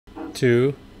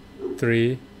2,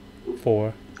 3,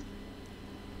 4.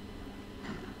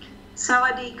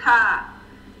 Sawadee-ka.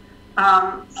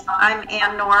 I'm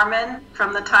Ann Norman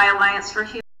from the Thai Alliance for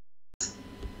Humans,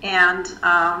 and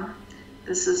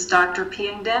this is Dr.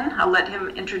 Piangdin. I'll let him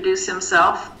introduce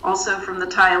himself, also from the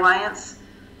Thai Alliance.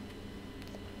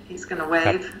 He's going to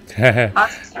wave.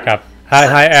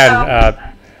 Hi,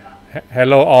 Ann.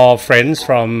 Hello, all friends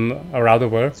from around the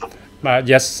world.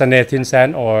 Yes, Snea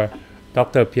Thinsan or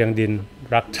Dr. Piangdin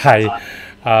Rakthai,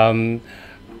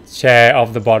 Chair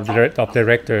of the Board of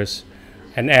Directors.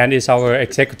 And Ann is our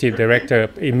Executive Director,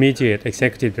 immediate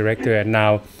Executive Director, and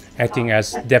now acting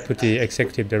as Deputy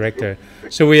Executive Director.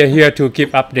 So we are here to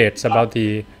give updates about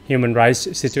the human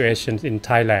rights situation in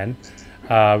Thailand.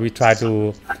 We try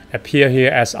to appear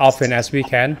here as often as we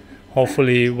can,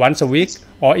 hopefully once a week,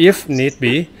 or if need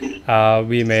be,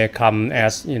 we may come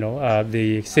as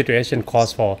the situation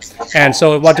calls for. And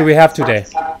so, what do we have today?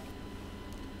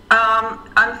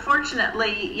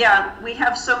 Unfortunately, yeah, we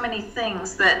have so many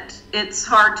things that it's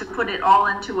hard to put it all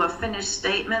into a finished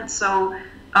statement. So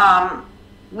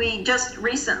we just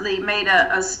recently made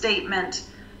a statement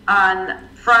on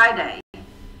Friday,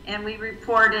 and we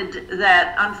reported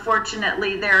that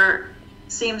unfortunately there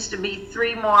seems to be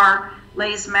 3 more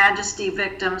lèse-majesté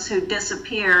victims who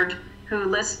disappeared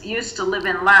who used to live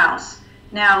in Laos.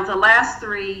 Now, the last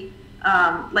 3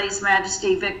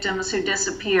 lèse-majesté victims who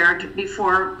disappeared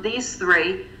before these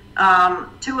 3,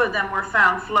 2 of them were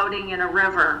found floating in a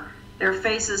river, their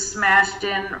faces smashed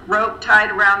in, rope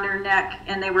tied around their neck,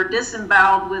 and they were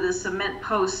disemboweled with a cement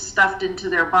post stuffed into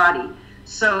their body.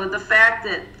 So the fact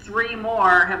that 3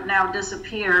 more have now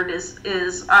disappeared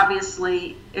is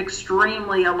obviously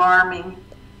extremely alarming,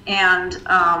 and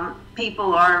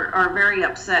people are very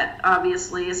upset,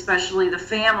 obviously, especially the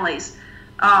families.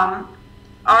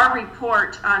 Our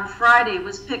report on Friday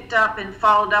was picked up and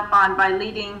followed up on by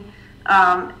leading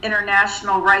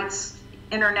international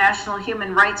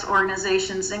human rights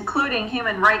organizations, including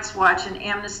Human Rights Watch and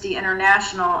Amnesty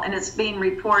International, and it's being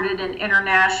reported in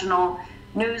international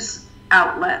news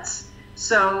outlets.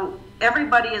 So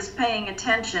everybody is paying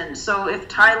attention. So if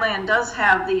Thailand does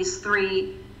have these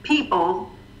 3 people,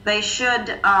 they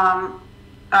should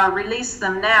release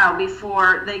them now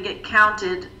before they get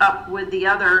counted up with the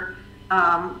other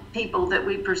people that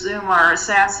we presume are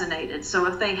assassinated. So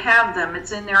if they have them,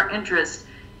 it's in their interest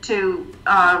to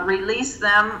release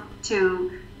them,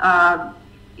 to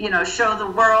show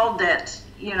the world that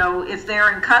if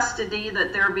they're in custody,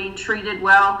 that they're being treated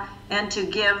well, and to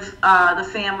give the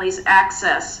families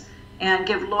access and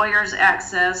give lawyers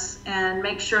access and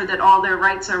make sure that all their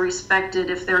rights are respected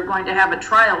if they're going to have a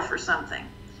trial for something.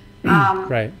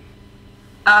 Right.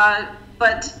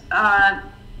 But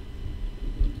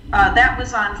that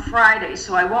was on Friday,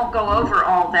 so I won't go over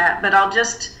all that, but I'll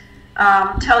just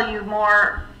tell you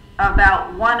more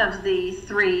about one of the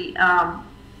 3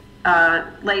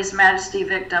 lèse-majesté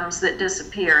victims that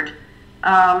disappeared.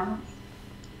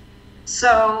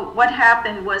 So what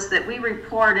happened was that we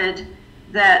reported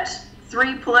that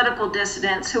 3 political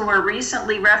dissidents who were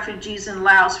recently refugees in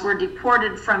Laos were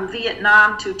deported from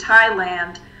Vietnam to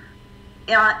Thailand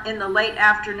in the late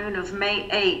afternoon of May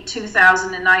 8,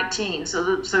 2019,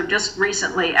 so just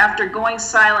recently, after going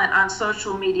silent on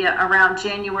social media around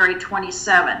January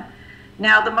 27.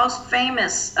 Now, the most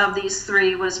famous of these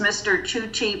 3 was Mr.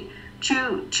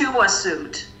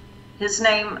 Chuwasut. His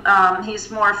name, he's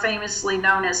more famously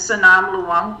known as Sanam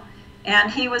Luang,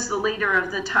 and he was the leader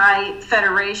of the Thai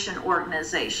Federation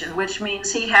organization, which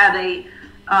means he had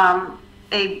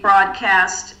a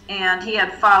broadcast, and he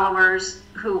had followers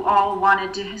who all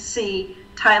wanted to see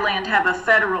Thailand have a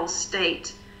federal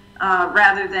state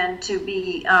rather than to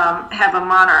be have a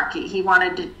monarchy. He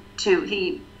wanted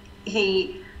he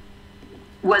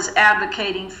was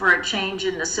advocating for a change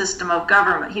in the system of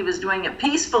government. He was doing it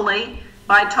peacefully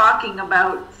by talking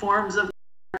about forms of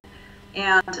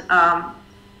government, and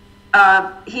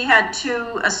he had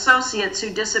 2 associates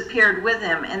who disappeared with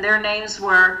him, and their names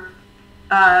were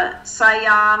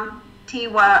Sayam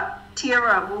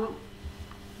Tirawu,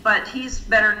 but he's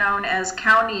better known as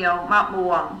Kaunio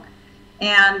Matmuang.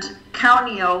 And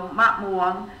Kaunio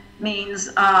Matmuang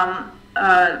means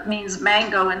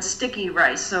mango and sticky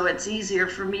rice, so it's easier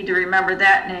for me to remember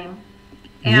that name.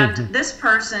 And this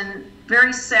person,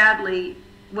 very sadly,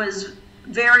 was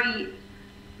very,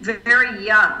 very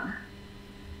young.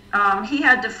 He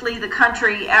had to flee the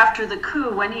country after the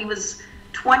coup when he was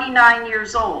 29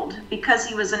 years old because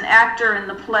he was an actor in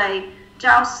the play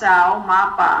Jiao Sao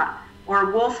Ma Pa,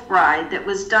 or Wolf Bride, that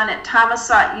was done at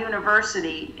Thammasat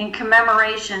University in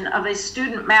commemoration of a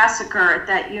student massacre at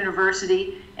that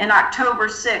university in October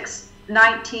 6,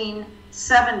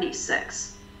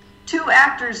 1976. Two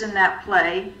actors in that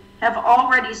play have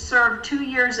already served 2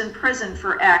 years in prison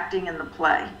for acting in the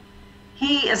play.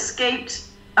 He escaped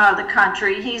the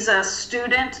country. He's a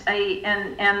student,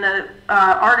 and the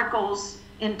articles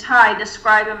in Thai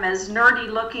describe him as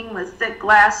nerdy looking with thick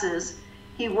glasses.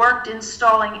 He worked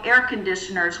installing air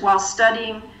conditioners while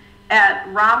studying at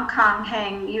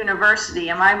Ramkhamhaeng University.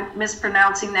 Am I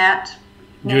mispronouncing that?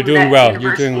 You're doing well.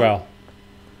 You're doing well.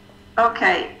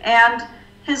 Okay, and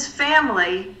his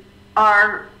family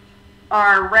are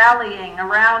rallying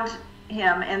around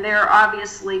him, and they're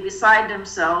obviously beside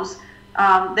themselves.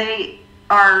 They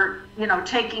are,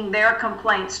 taking their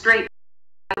complaint straight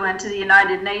to the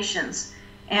United Nations.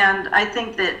 And I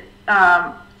think that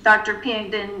Dr.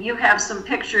 Piangdin, you have some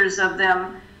pictures of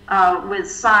them with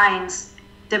signs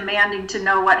demanding to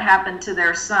know what happened to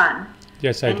their son.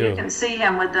 Yes, I do. You can see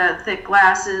him with the thick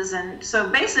glasses. And so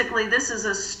basically this is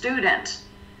a student,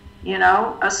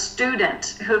 a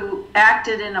student who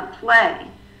acted in a play.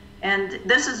 And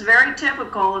this is very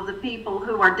typical of the people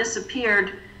who are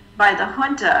disappeared by the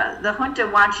junta. The junta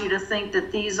wants you to think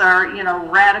that these are,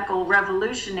 radical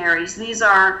revolutionaries. These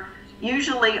are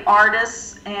usually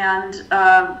artists and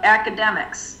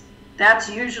academics. That's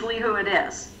usually who it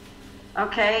is.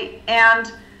 Okay,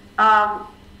 and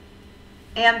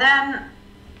then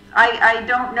I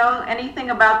don't know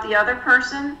anything about the other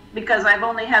person because I've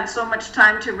only had so much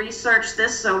time to research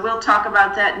this, so we'll talk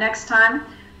about that next time.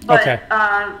 But okay.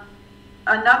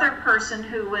 Another person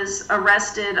who was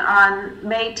arrested on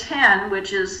May 10,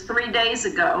 which is 3 days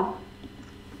ago,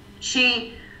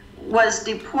 she was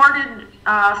deported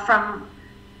from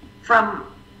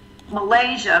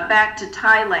Malaysia back to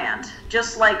Thailand,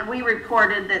 just like we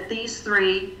reported that these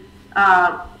three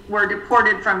were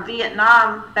deported from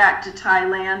Vietnam back to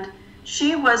Thailand.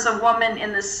 She was a woman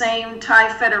in the same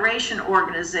Thai Federation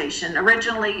organization.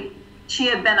 Originally, she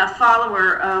had been a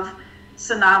follower of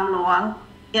Sanam Luang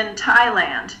in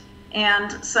Thailand, and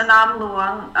Sanam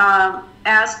Luang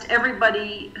asked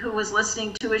everybody who was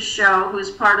listening to his show, who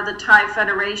is part of the Thai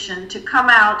Federation, to come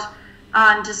out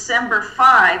on December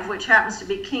 5, which happens to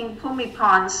be King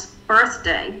Bhumipon's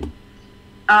birthday.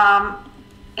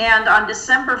 And on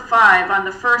December 5, on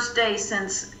the first day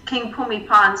since King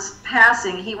Bhumipon's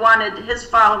passing, he wanted his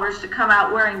followers to come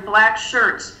out wearing black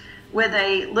shirts with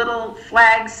a little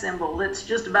flag symbol that's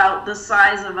just about the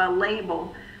size of a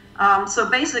label. So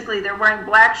basically they're wearing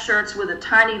black shirts with a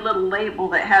tiny little label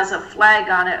that has a flag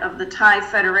on it of the Thai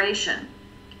Federation.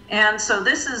 And so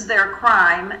this is their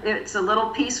crime. It's a little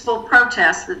peaceful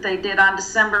protest that they did on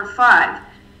December 5.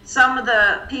 Some of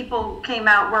the people came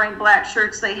out wearing black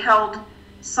shirts. They held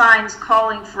signs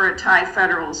calling for a Thai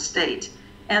federal state.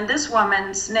 And this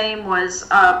woman's name was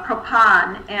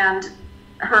Prapan, and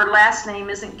her last name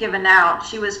isn't given out.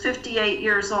 She was 58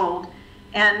 years old.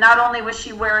 And not only was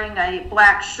she wearing a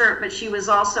black shirt, but she was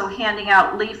also handing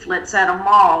out leaflets at a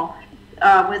mall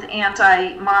with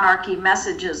anti-monarchy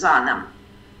messages on them.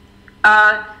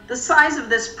 The size of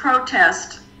this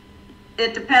protest,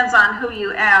 it depends on who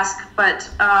you ask, but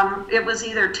it was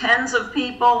either tens of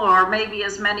people or maybe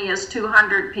as many as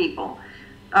 200 people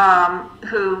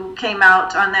who came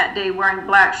out on that day wearing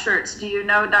black shirts. Do you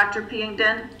know, Dr.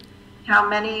 Piangdin, how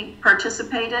many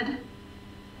participated?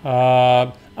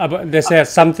 They said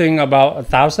something about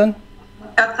 1,000.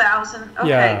 1,000? Okay,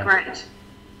 yeah. Great.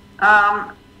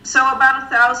 So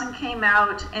about 1,000 came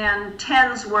out and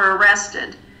tens were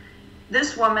arrested.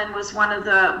 This woman was one of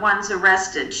the ones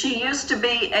arrested. She used to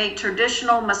be a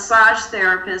traditional massage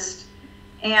therapist,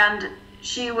 and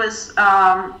she was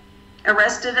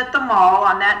arrested at the mall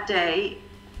on that day.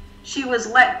 She was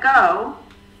let go,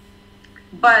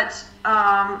 but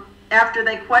after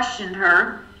they questioned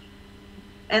her,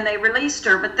 and they released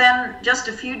her. But then just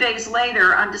a few days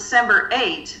later, on December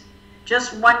 8,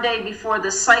 just one day before the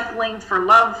Cycling for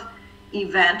Love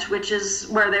event, which is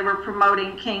where they were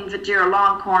promoting King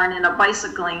Vajiralongkorn in a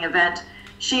bicycling event,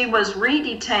 she was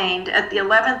re-detained at the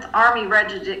 11th Army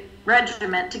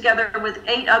Regiment together with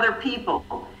 8 other people.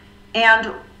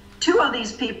 And 2 of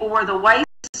these people were the wife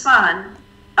and son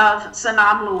of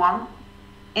Sanam Luang.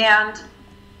 And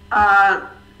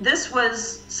this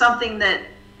was something that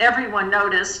everyone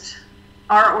noticed.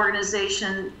 Our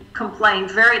organization complained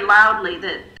very loudly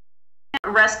that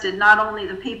arrested not only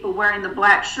the people wearing the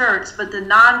black shirts, but the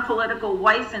non-political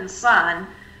wife and son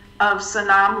of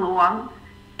Sanam Luang.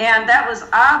 And that was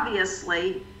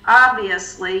obviously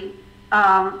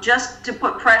just to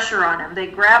put pressure on him. They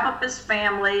grab up his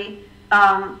family,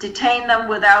 detain them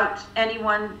without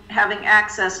anyone having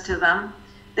access to them.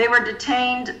 They were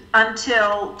detained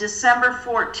until December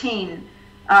 14,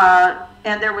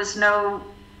 and there was no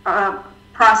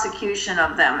prosecution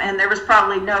of them, and there was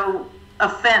probably no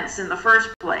offense in the first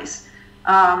place.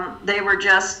 They were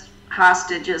just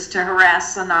hostages to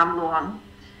harass Sanam Luang.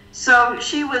 So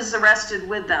she was arrested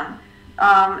with them,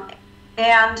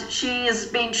 and she is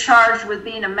being charged with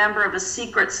being a member of a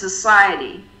secret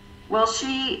society. Well,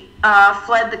 she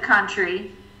fled the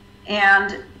country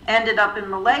and ended up in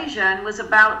Malaysia and was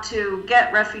about to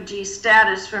get refugee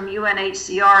status from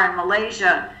UNHCR in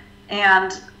Malaysia,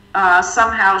 and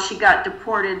somehow she got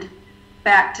deported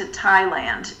back to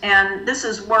Thailand. And this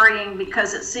is worrying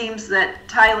because it seems that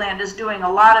Thailand is doing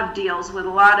a lot of deals with a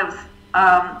lot of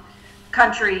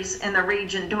countries in the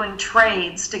region, doing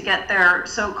trades to get their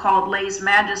so-called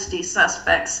lèse-majesty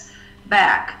suspects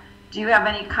back. Do you have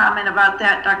any comment about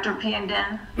that, Dr.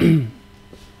 Piangdin?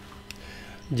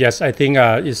 Yes, I think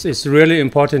it's really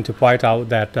important to point out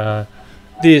that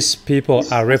these people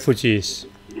are refugees.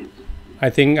 I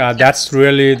think that's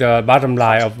really the bottom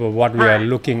line of what we are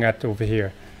looking at over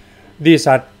here. These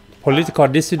are political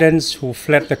dissidents who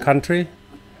fled the country,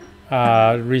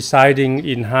 residing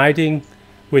in hiding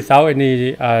without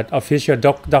any official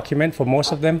document for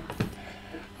most of them.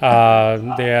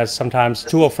 They are sometimes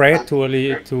too afraid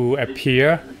to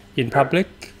appear in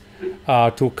public,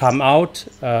 to come out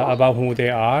about who they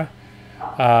are.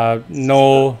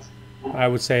 No, I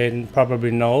would say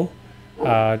probably no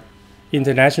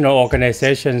international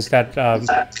organizations that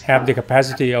have the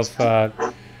capacity of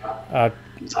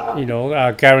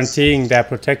guaranteeing their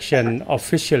protection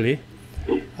officially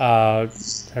have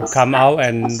come out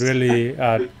and really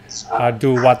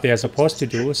do what they are supposed to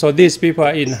do. So these people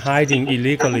are in hiding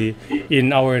illegally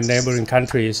in our neighboring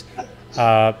countries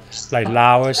like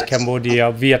Laos,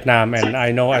 Cambodia, Vietnam, and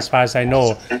I know, as far as I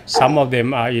know, some of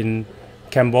them are in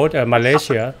Cambodia,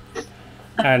 Malaysia,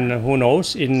 and who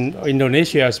knows, in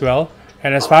Indonesia as well.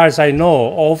 And as far as I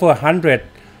know, over 100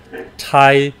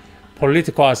 Thai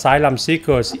political asylum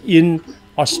seekers in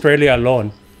Australia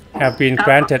alone have been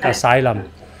granted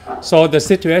asylum. So the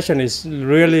situation is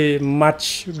really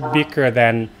much bigger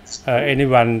than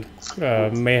anyone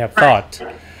may have thought.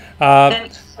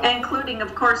 Including,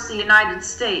 of course, the United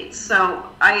States. So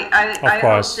I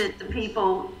hope that the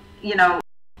people,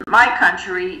 my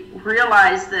country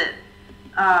realize that,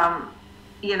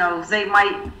 they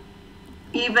might,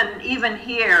 even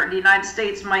here, the United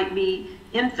States might be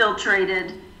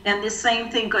infiltrated, and the same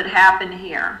thing could happen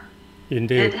here.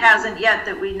 Indeed. It hasn't yet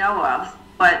that we know of,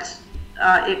 but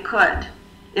it could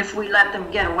if we let them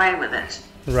get away with it.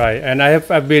 Right, and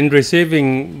I've been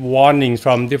receiving warnings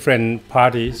from different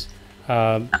parties.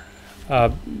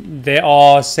 They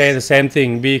all say the same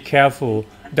thing: be careful.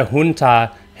 The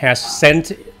junta has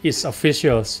sent its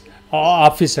officials or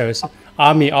officers,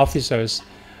 army officers,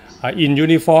 in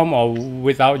uniform or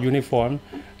without uniform,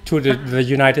 to the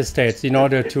United States in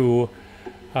order to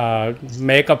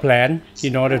make a plan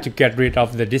in order to get rid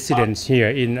of the dissidents here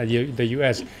in the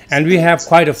U.S. And we have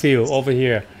quite a few over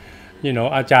here.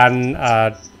 Ajahn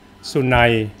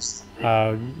Sunai,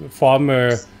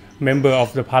 former member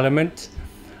of the parliament.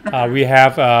 We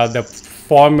have the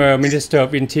former Minister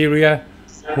of Interior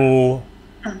who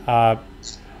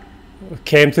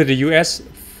came to the U.S.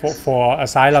 for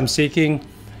asylum seeking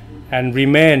and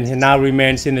now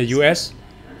remains in the U.S.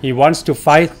 He wants to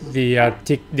fight the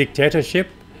dictatorship.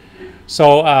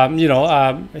 So,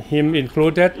 him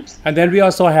included. And then we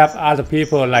also have other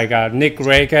people like Nick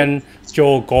Reagan,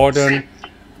 Joe Gordon,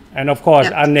 and of course,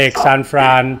 Anek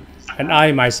Sanfran, and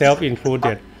I myself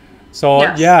included. So,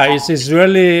 it's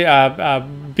really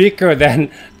bigger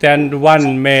than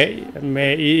one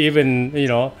may even,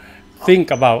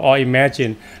 think about or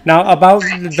imagine. Now, about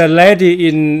the lady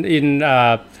in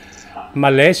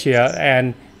Malaysia,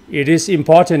 and it is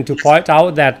important to point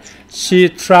out that she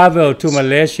traveled to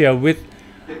Malaysia with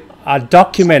a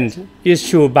document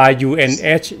issued by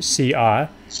UNHCR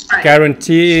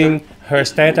guaranteeing her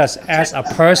status as a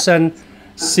person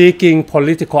seeking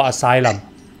political asylum.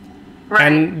 Right.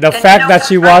 And the fact that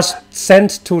she was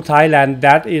sent to Thailand,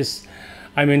 that is,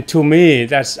 to me,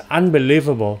 that's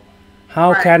unbelievable.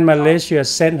 How can Malaysia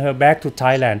send her back to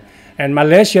Thailand? And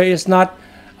Malaysia is not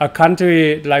a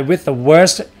country like with the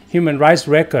worst human rights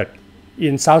record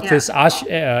in Southeast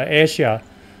Asia.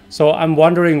 So I'm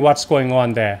wondering what's going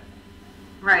on there.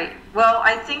 Right. Well,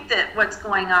 I think that what's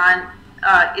going on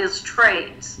is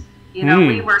trades.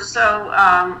 We were so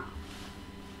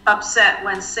upset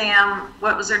when Sam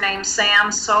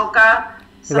Soka,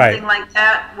 something like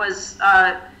that, was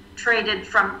traded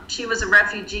from, she was a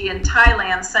refugee in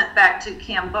Thailand, sent back to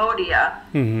Cambodia.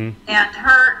 And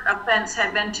her offense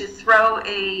had been to throw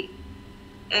a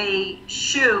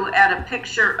shoe at a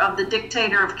picture of the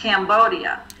dictator of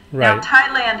Cambodia. Now, Right.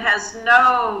 Thailand has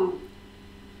no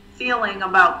feeling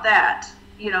about that.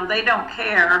 They don't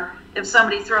care if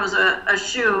somebody throws a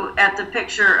shoe at the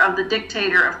picture of the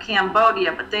dictator of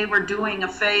Cambodia, but they were doing a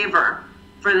favor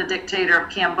for the dictator of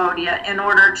Cambodia in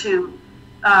order to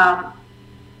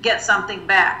get something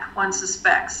back, one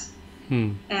suspects.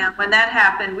 And when that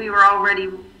happened, we were already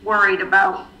worried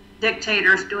about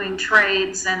dictators doing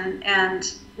trades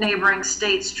and neighboring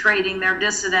states trading their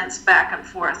dissidents back and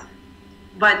forth.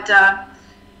 But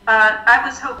I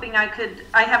was hoping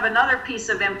I have another piece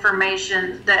of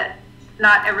information that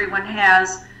not everyone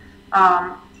has,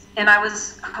 and I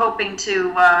was hoping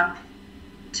to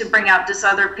bring out this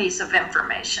other piece of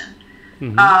information.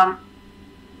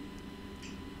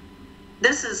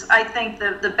 This is, I think,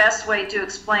 the best way to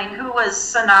explain who was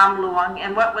Sanam Luang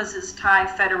and what was his Thai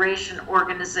Federation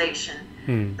organization.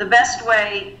 The best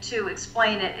way to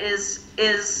explain it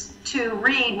is to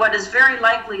read what is very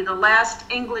likely the last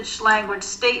English language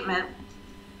statement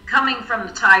coming from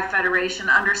the Thai Federation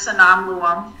under Sanam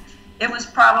Luang. It was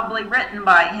probably written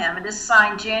by him. It is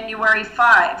signed January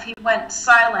 5. He went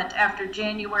silent after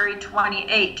January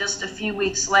 28, just a few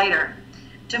weeks later.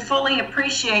 To fully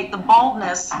appreciate the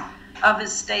boldness of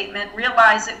his statement,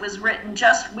 realize it was written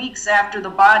just weeks after the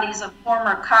bodies of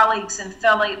former colleagues and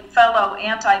fellow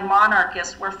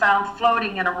anti-monarchists were found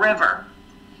floating in a river.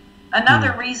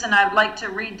 Another reason I'd like to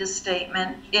read this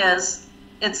statement is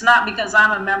it's not because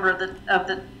I'm a member of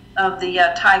the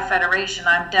Thai Federation.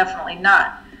 I'm definitely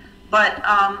not. But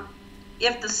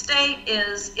if the state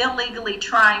is illegally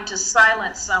trying to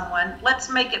silence someone, let's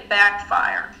make it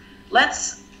backfire.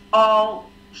 Let's all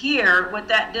hear what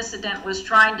that dissident was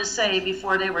trying to say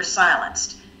before they were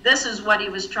silenced. This is what he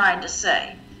was trying to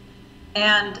say.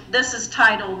 And this is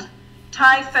titled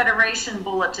Thai Federation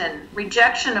Bulletin,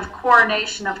 Rejection of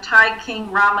Coronation of Thai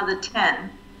King Rama X.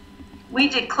 We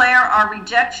declare our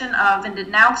rejection of and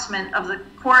denouncement of the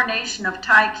coronation of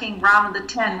Thai King Rama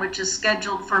X, which is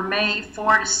scheduled for May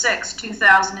 4 to 6,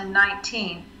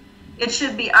 2019. It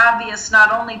should be obvious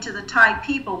not only to the Thai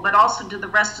people, but also to the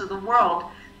rest of the world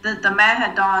that the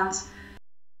Mahadans'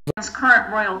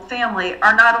 current royal family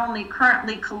are not only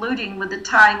currently colluding with the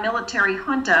Thai military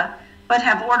junta, but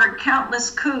have ordered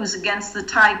countless coups against the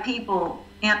Thai people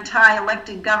and Thai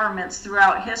elected governments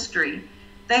throughout history.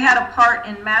 They had a part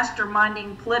in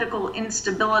masterminding political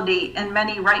instability in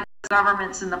many right-wing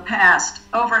governments in the past,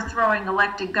 overthrowing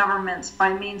elected governments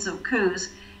by means of coups,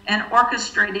 and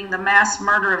orchestrating the mass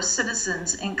murder of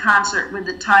citizens in concert with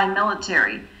the Thai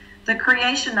military. The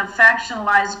creation of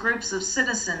factionalized groups of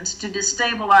citizens to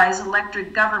destabilize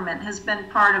elected government has been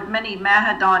part of many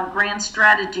Mahadan grand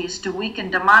strategies to weaken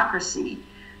democracy.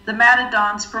 The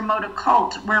Mahadans promote a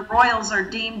cult where royals are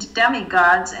deemed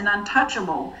demigods and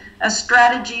untouchable, a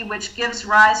strategy which gives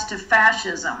rise to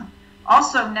fascism.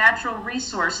 Also, natural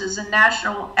resources and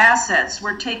national assets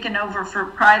were taken over for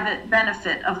private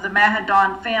benefit of the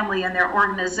Mahadan family and their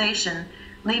organization,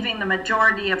 leaving the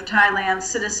majority of Thailand's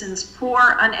citizens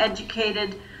poor,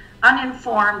 uneducated,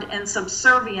 uninformed, and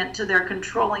subservient to their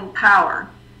controlling power.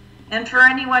 And for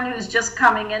anyone who's just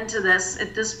coming into this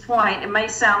at this point, it may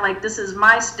sound like this is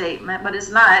my statement, but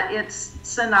it's not. It's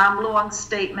Sanam Luang's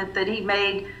statement that he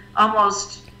made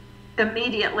almost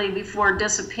immediately before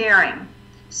disappearing.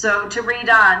 So to read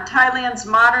on, Thailand's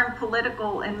modern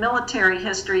political and military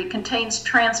history contains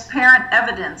transparent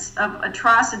evidence of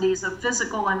atrocities of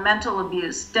physical and mental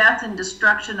abuse, death and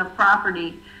destruction of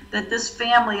property that this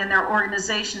family and their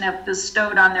organization have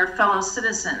bestowed on their fellow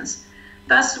citizens.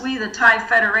 Thus, we, the Thai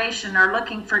Federation, are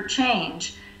looking for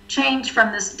change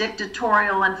from this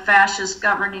dictatorial and fascist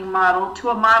governing model to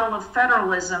a model of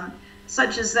federalism,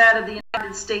 such as that of the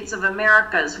United States of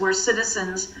Americas, where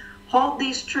citizens hold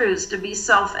these truths to be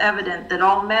self-evident, that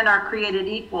all men are created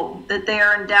equal, that they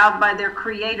are endowed by their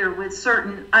Creator with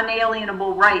certain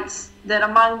unalienable rights, that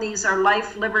among these are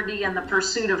life, liberty, and the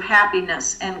pursuit of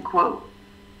happiness, end quote.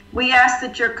 We ask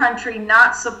that your country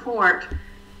not support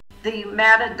the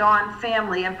Mahadhan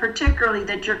family, and particularly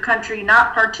that your country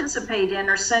not participate in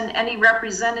or send any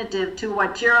representative to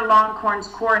Wajira Longkorn's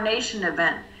coronation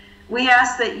event. We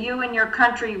ask that you and your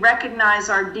country recognize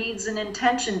our deeds and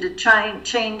intention to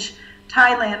change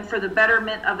Thailand for the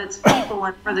betterment of its people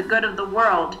and for the good of the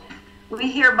world. We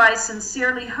hereby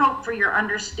sincerely hope for your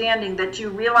understanding that you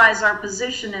realize our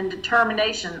position and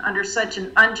determination under such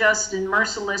an unjust and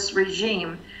merciless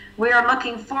regime. We are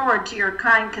looking forward to your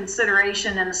kind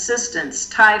consideration and assistance.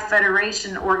 Thai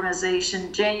Federation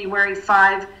Organization, January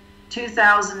 5,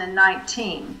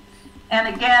 2019.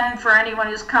 And again, for anyone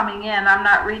who's coming in, I'm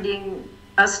not reading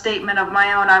a statement of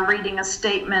my own. I'm reading a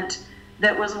statement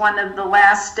that was one of the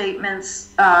last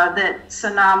statements that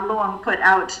Sanam Luang put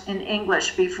out in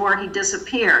English before he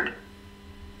disappeared.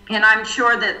 And I'm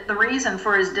sure that the reason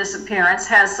for his disappearance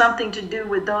has something to do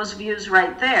with those views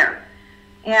right there.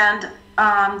 And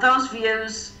those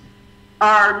views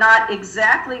are not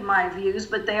exactly my views,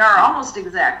 but they are almost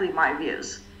exactly my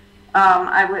views.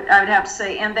 I would have to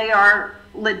say, and they are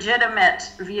legitimate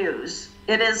views.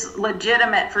 It is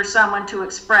legitimate for someone to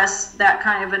express that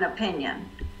kind of an opinion.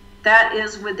 That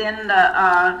is within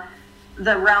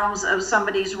the realms of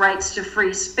somebody's rights to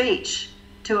free speech,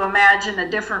 to imagine a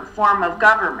different form of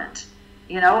government.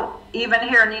 You know, even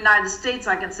here in the United States,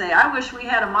 I can say, I wish we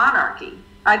had a monarchy.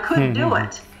 I could do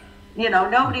it. You know,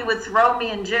 nobody would throw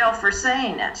me in jail for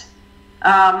saying it.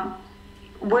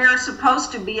 We're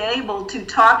supposed to be able to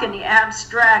talk in the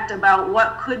abstract about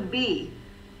what could be.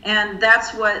 And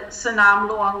that's what Sanam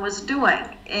Luang was doing.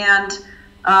 And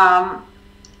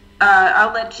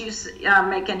I'll let you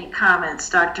make any comments,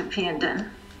 Dr. Piangdin.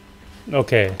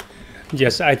 Okay.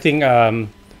 Yes, I think,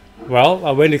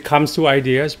 when it comes to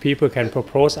ideas, people can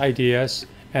propose ideas.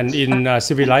 And in a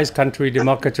civilized country,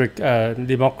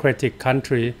 democratic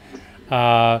country,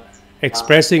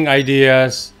 expressing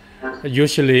ideas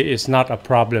usually is not a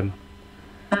problem.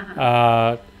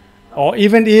 Or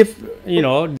even if, you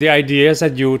know, the ideas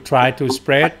that you try to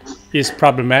spread is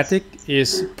problematic,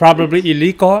 is probably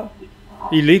illegal,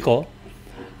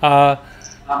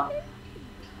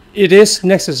 it is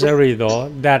necessary though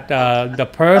that the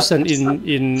person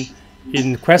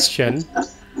in question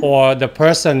or the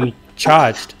person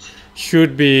charged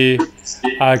should be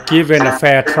given a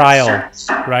fair trial,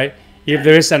 right? If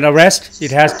there is an arrest,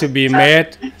 it has to be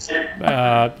made,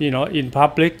 in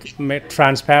public, made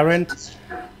transparent,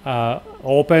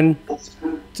 open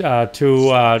to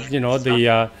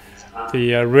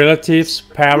the relatives,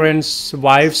 parents,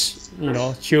 wives,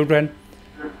 children.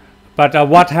 But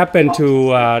what happened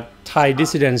to Thai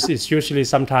dissidents is usually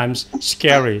sometimes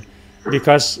scary,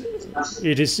 because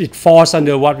it falls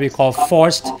under what we call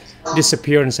forced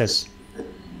disappearances.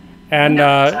 And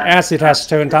as it has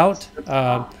turned out,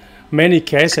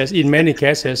 in many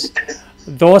cases,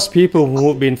 those people who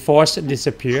have been forced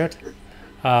disappeared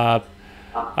have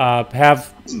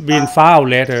been found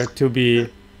later to be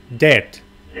dead,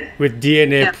 with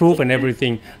DNA proof and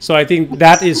everything. So I think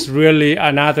that is really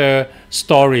another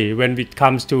story when it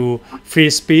comes to free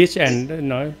speech and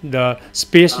the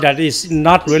speech that is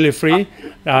not really free.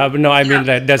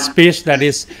 The speech that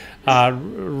is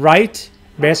right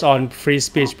based on free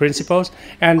speech principles,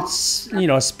 and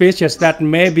speeches that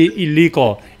may be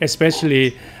illegal,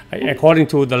 especially according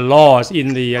to the laws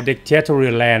in the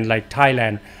dictatorial land like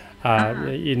Thailand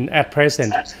at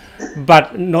present.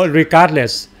 But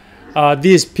regardless,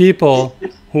 these people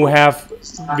who have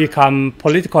become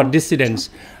political dissidents,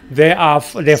 they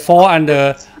fall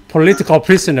under political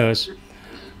prisoners.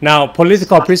 Now,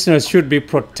 political prisoners should be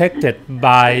protected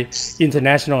by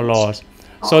international laws.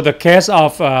 So the case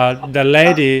of the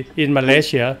lady in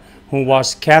Malaysia who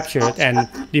was captured and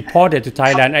deported to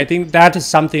Thailand, I think that is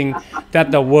something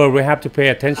that the world will have to pay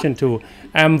attention to.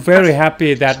 I'm very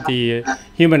happy that the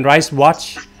Human Rights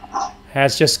Watch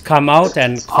has just come out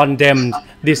and condemned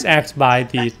this act by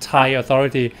the Thai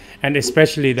authority and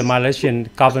especially the Malaysian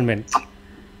government.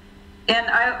 And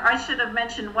I should have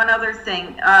mentioned one other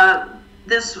thing.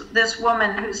 This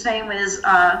woman whose name is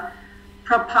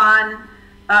Prapan,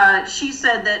 she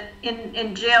said that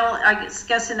in jail, I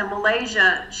guess in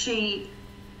Malaysia, she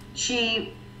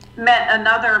met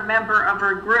another member of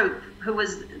her group who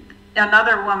was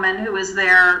another woman who was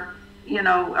there,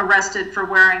 arrested for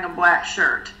wearing a black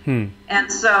shirt.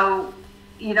 And so,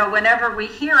 whenever we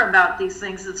hear about these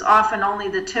things, it's often only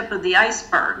the tip of the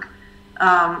iceberg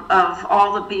of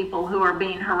all the people who are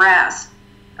being harassed.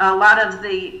 A lot of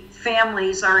the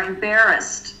families are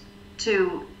embarrassed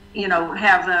to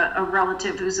have a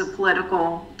relative who's a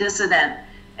political dissident,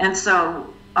 and so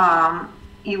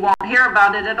you won't hear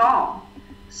about it at all.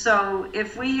 So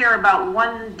if we hear about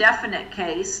one definite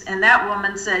case, and that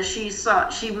woman says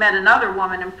she met another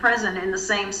woman in prison in the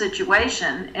same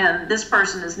situation, and this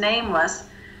person is nameless,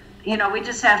 we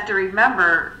just have to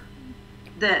remember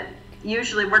that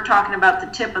usually we're talking about the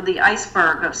tip of the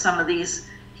iceberg of some of these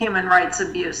human rights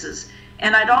abuses.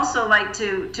 And I'd also like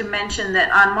to mention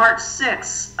that on March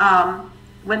 6th,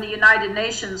 when the United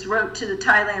Nations wrote to the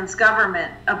Thailand's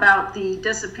government about the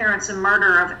disappearance and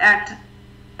murder of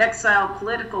exiled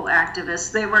political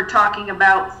activists, they were talking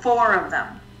about 4 of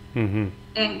them,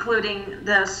 including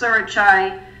the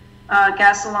Surachai,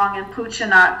 Gasalong, and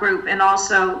Puchanat group, and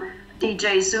also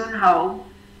DJ Zunho.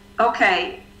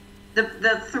 Okay,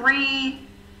 the 3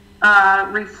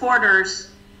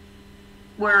 reporters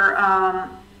were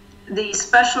the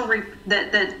special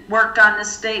that worked on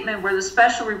this statement were the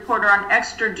special reporter on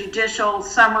extrajudicial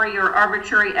summary or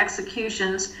arbitrary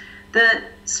executions, the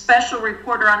special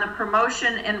reporter on the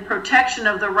promotion and protection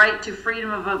of the right to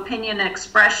freedom of opinion and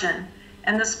expression,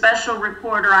 and the special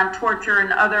reporter on torture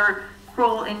and other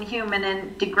cruel, inhuman,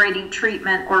 and degrading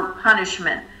treatment or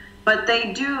punishment. But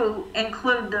they do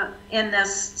include in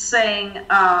this saying,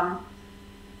 that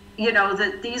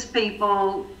these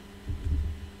people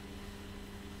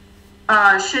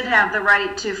should have the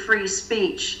right to free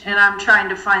speech, and I'm trying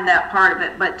to find that part of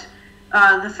it. But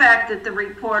the fact that the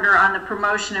reporter on the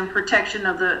promotion and protection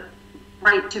of the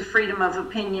right to freedom of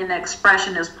opinion and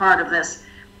expression is part of this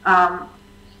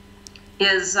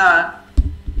is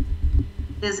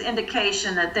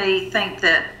indication that they think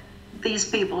that these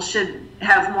people should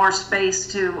have more space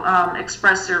to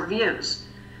express their views.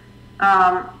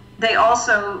 They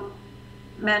also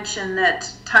mention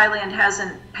that Thailand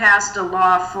hasn't passed a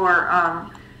law for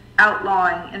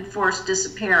outlawing enforced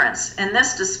disappearance, and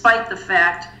this despite the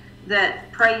fact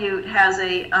that Prayut has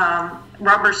a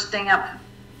rubber stamp,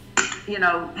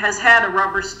 has had a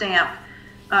rubber stamp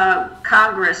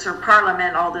Congress or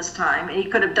Parliament all this time. He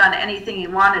could have done anything he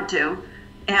wanted to,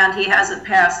 and he hasn't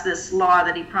passed this law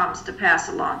that he promised to pass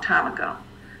a long time ago.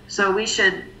 So we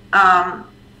should, along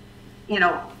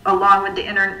with the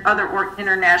other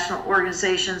international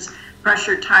organizations,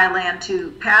 pressure Thailand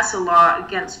to pass a law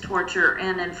against torture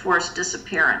and enforced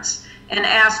disappearance, and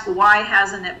ask why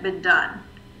hasn't it been done?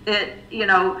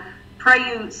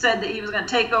 Prayut said that he was going to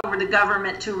take over the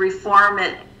government to reform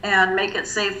it and make it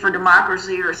safe for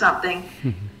democracy or something.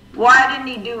 Why didn't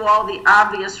he do all the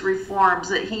obvious reforms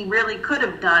that he really could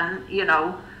have done,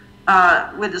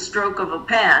 with a stroke of a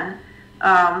pen?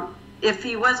 If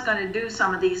he was going to do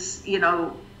some of these,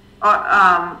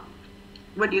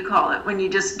 what do you call it? When you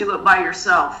just do it by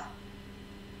yourself.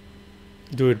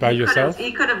 Do it by yourself?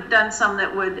 He could have done some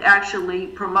that would actually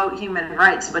promote human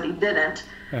rights, but he didn't.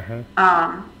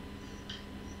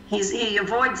 He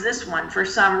avoids this one for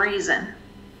some reason.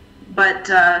 But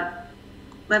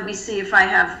let me see if I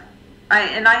have,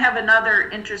 I have another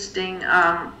interesting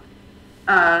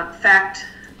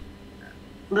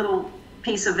little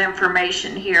piece of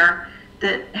information here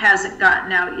that hasn't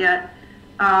gotten out yet.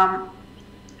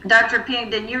 Dr.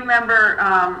 Piangdin, you remember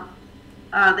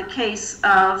the case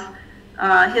of,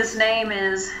 his name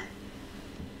is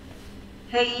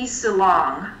Hei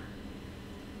Silong.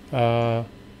 I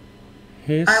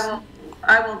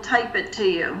will type it to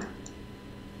you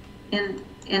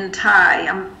in Thai.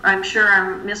 I'm sure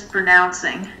I'm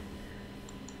mispronouncing.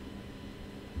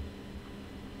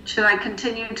 Should I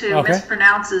continue to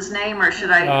mispronounce his name, or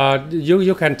should I?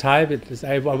 You can type it.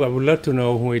 I would love to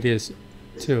know who it is,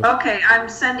 too. Okay, I'm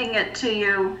sending it to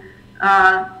you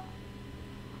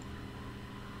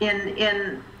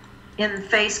in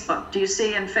Facebook. Do you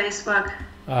see in Facebook?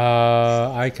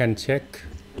 I can check.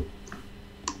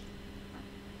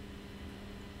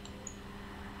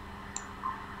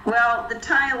 Well, the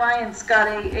Thai Alliance got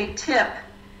a tip.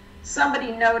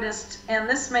 Somebody noticed, and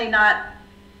this may not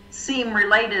seem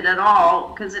related at all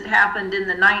because it happened in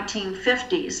the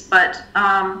 1950s, but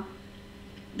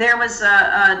there was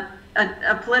a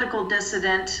political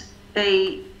dissident,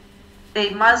 a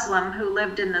Muslim who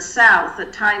lived in the South, a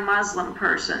Thai Muslim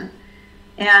person,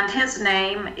 and his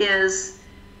name is,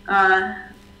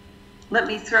 let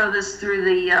me throw this through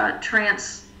the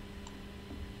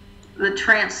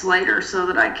translator so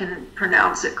that I can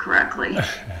pronounce it correctly.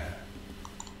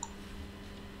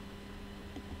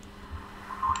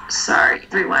 Sorry,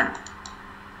 everyone.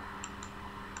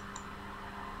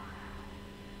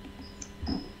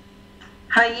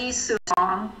 Hai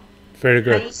Sulong. Very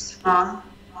good. Hai Sulong.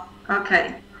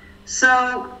 Okay.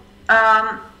 So,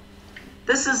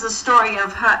 this is the story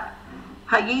of Hai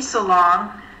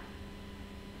Sulong.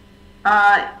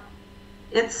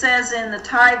 It says in the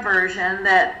Thai version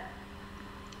that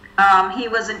he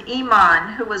was an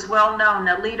imam who was well known,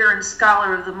 a leader and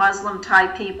scholar of the Muslim Thai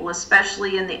people,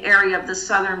 especially in the area of the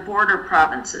southern border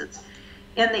provinces.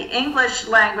 In the English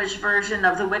language version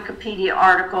of the Wikipedia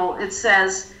article, it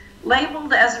says,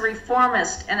 labeled as a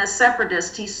reformist and a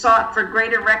separatist, he sought for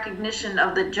greater recognition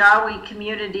of the Jawi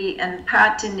community and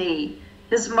Patini.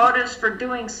 His motives for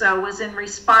doing so was in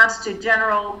response to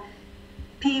General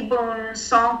Pibun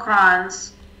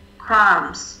Songkran's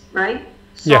crimes, right?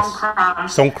 Yes.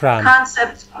 Songkran.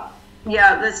 Concept,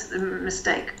 yeah, that's a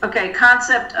mistake. Okay,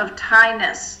 concept of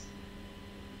Thainess.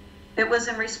 It was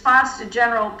in response to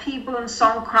General P. Boon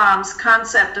Songkram's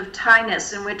concept of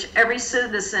Thainess, in which every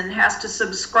citizen has to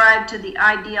subscribe to the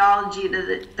ideology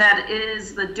that it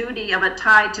is the duty of a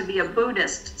Thai to be a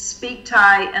Buddhist, speak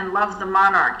Thai, and love the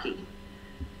monarchy.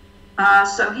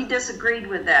 So he disagreed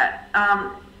with that.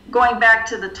 Going back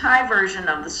to the Thai version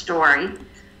of the story,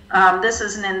 this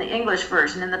isn't in the English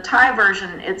version. In the Thai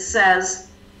version, it says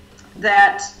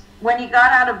that when he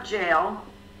got out of jail,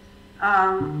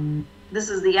 this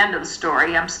is the end of the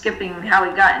story. I'm skipping how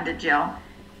he got into jail.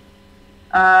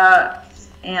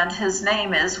 And his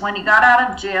name is, when he got out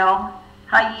of jail,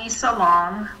 Hayi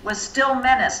Salong was still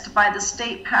menaced by the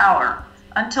state power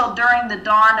until during the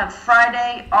dawn of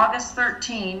Friday, August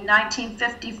 13,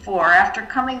 1954, after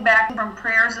coming back from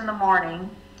prayers in the morning,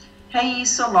 Hayi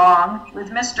Salong, with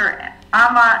Mr.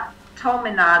 Amat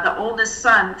Tomina, the oldest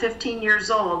son, 15 years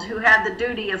old, who had the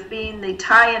duty of being the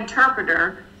Thai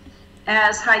interpreter,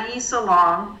 as Hayi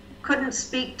Salong couldn't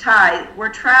speak Thai, were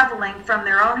traveling from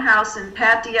their own house in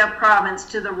Pattaya province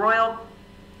to the Royal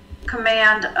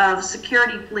Command of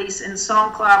Security Police in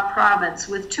Songkhla province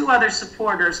with 2 other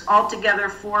supporters, altogether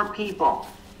 4 people.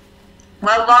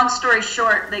 Well, long story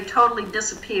short, they totally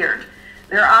disappeared.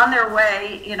 They're on their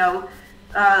way,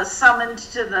 summoned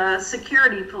to the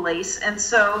security police, and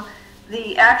so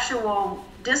the actual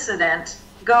dissident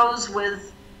goes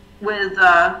with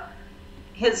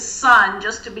his son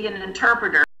just to be an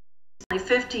interpreter, only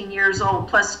 15 years old,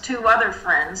 plus 2 other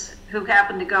friends who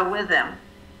happen to go with him.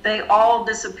 They all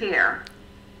disappear.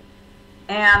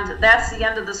 And that's the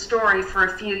end of the story for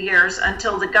a few years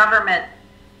until the government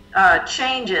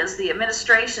changes, the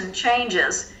administration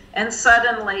changes, and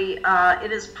suddenly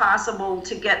it is possible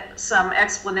to get some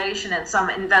explanation and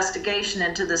some investigation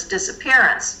into this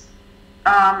disappearance.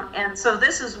 And so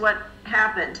this is what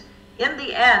happened. In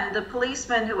the end, the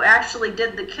policeman who actually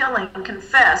did the killing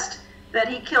confessed that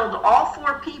he killed all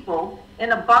 4 people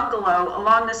in a bungalow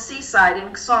along the seaside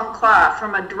in Songkhla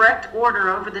from a direct order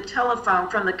over the telephone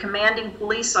from the commanding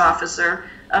police officer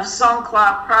of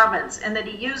Songkhla province, and that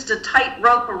he used a tight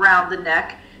rope around the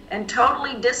neck and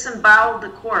totally disemboweled the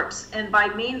corpse, and by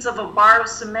means of a bar of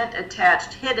cement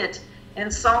attached, hid it in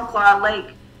Songkhla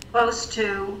Lake, close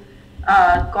to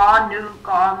Gaw Nu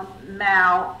Gaw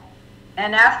Mao.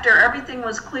 And after everything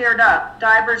was cleared up,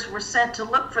 divers were sent to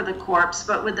look for the corpse,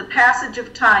 but with the passage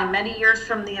of time, many years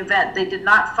from the event, they did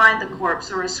not find the corpse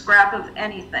or a scrap of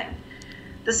anything.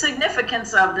 The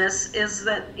significance of this is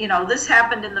that, this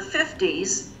happened in the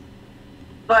 50s,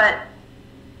 but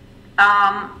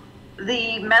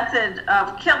the method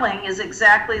of killing is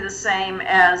exactly the same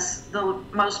as the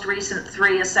most recent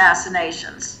 3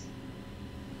 assassinations.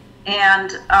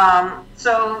 And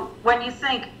so when you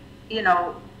think,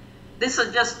 this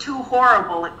is just too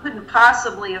horrible, it couldn't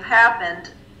possibly have happened,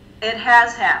 it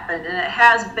has happened, and it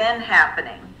has been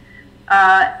happening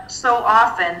so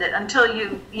often that until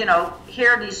you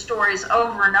hear these stories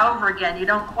over and over again, you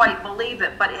don't quite believe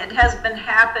it, but it has been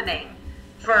happening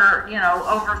for,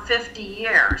 over 50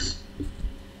 years.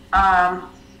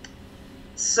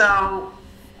 So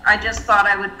I just thought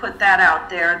I would put that out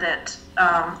there that,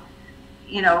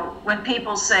 when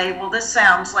people say, well, this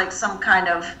sounds like some kind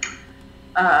of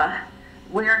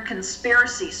weird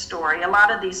conspiracy story. A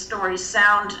lot of these stories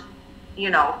sound,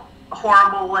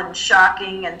 horrible and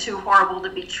shocking and too horrible to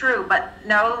be true, but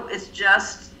no, it's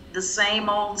just the same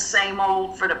old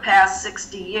for the past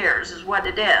 60 years is what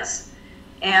it is.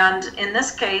 And in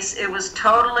this case, it was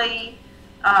totally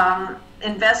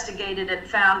investigated and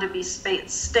found to be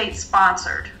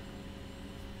state-sponsored.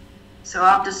 So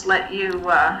I'll just let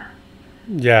you add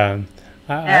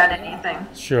anything.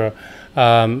 Sure.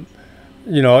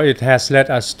 It has led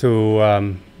us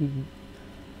to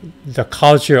the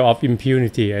culture of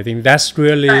impunity. I think that's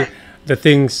really the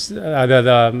things,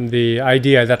 the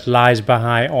idea that lies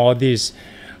behind all these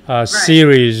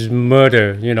series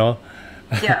murder.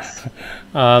 Yes.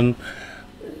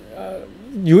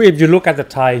 If you look at the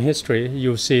Thai history,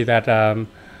 you see that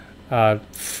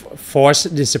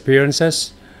forced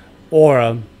disappearances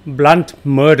or blunt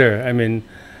murder. I mean,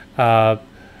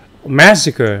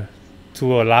 massacre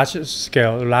to a larger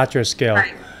scale.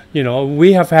 Right.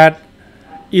 We have had,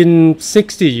 in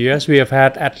 60 years, we have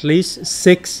had at least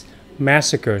 6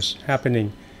 massacres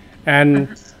happening.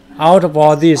 And out of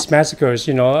all these massacres,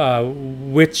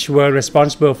 which were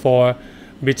responsible for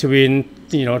between,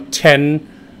 10,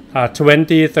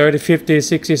 20, 30, 50,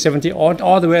 60, 70,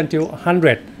 all the way until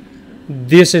 100.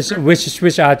 This is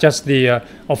which are just the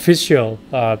official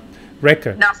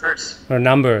record.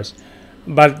 Numbers.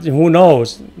 But who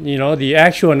knows, the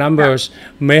actual numbers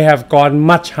may have gone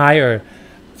much higher.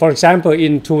 For example,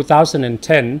 in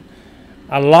 2010,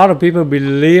 a lot of people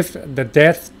believe the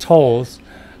death tolls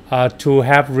to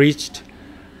have reached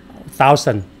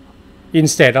 1,000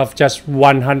 instead of just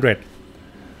 100.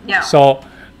 Yeah. So,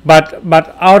 but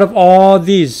out of all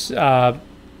these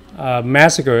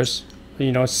massacres,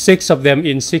 6 of them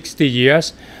in 60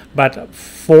 years, but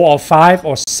 4 or 5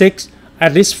 or 6,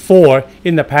 at least 4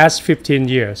 in the past 15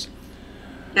 years.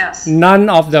 Yes. None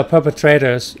of the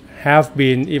perpetrators have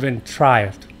been even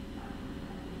tried.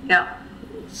 Yeah.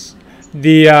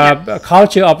 The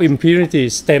culture of impunity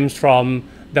stems from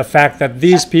the fact that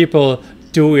these people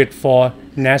do it for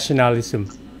nationalism.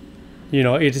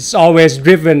 It is always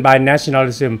driven by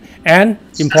nationalism and,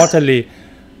 importantly,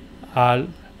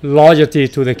 loyalty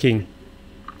to the king,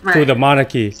 right. to the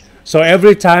monarchy. So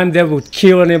every time they would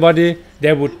kill anybody,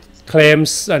 they would claim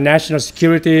national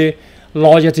security,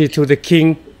 loyalty to the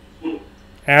king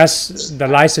as the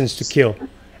license to kill.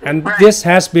 And right. this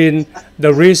has been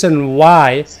the reason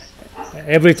why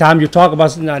every time you talk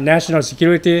about national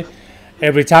security,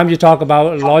 every time you talk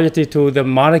about loyalty to the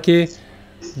monarchy,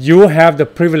 you have the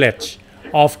privilege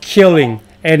of killing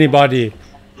anybody,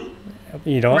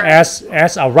 right.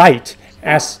 as a right,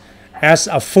 as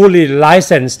a fully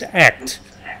licensed act.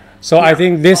 So yeah. I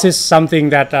think this is something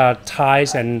that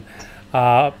Thais and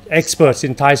experts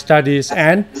in Thai studies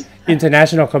and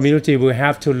international community will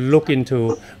have to look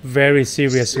into very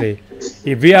seriously.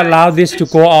 If we allow this to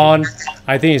go on,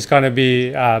 I think it's going to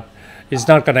be, it's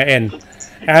not going to end.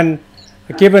 And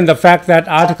given the fact that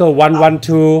Article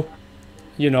 112,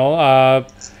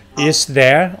 is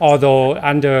there, although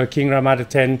under King Rama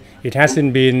X, it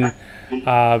hasn't been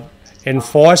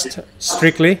enforced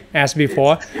strictly as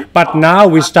before. But now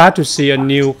we start to see a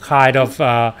new kind of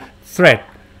threat,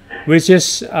 which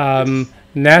is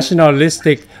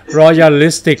nationalistic,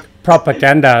 royalistic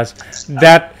propaganda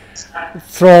that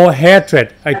throw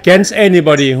hatred against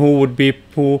anybody who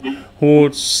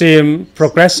would seem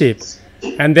progressive,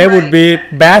 and they would be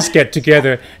basket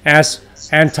together as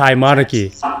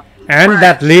anti-monarchy, and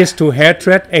that leads to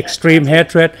hatred, extreme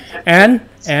hatred, and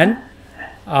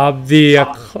the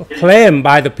claim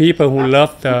by the people who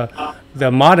love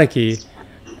the monarchy,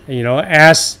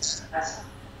 as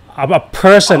a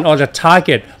person or the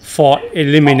target for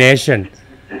elimination.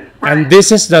 And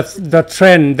this is the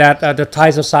trend that the Thai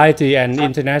society and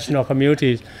international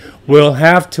communities will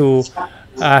have to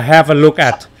have a look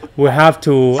at. We'll have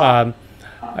to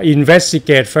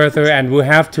investigate further, and we'll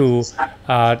have to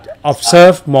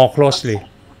observe more closely.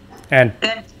 And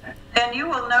you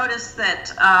will notice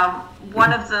that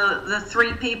one of the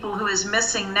 3 people who is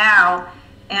missing now,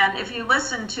 and if you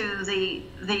listen to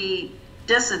the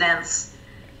dissidents,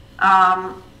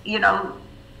 from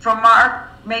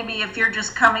maybe if you're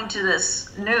just coming to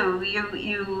this new,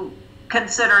 you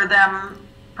consider them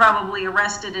probably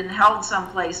arrested and held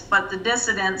someplace, but the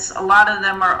dissidents, a lot of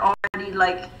them are already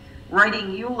like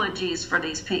writing eulogies for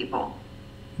these people.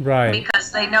 Right.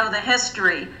 Because they know the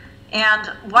history. And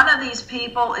one of these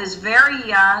people is very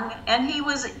young, and he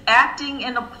was acting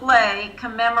in a play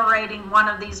commemorating one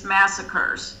of these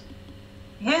massacres.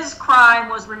 His crime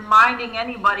was reminding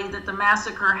anybody that the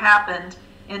massacre happened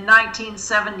in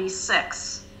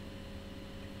 1976.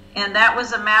 And that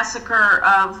was a massacre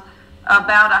of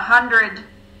about 100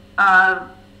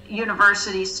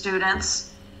 university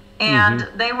students. And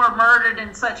they were murdered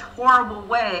in such horrible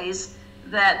ways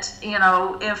that,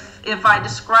 if I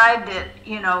described it,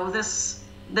 this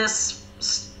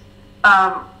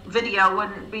video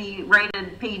wouldn't be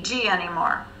rated PG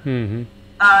anymore.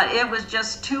 It was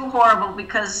just too horrible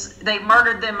because they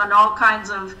murdered them in all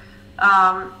kinds of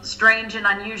strange and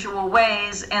unusual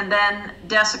ways, and then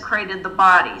desecrated the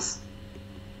bodies.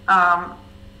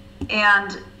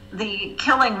 And the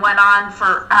killing went on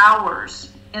for hours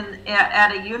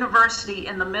at a university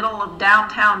in the middle of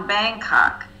downtown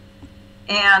Bangkok.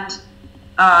 And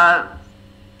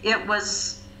it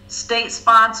was state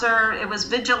sponsor, it was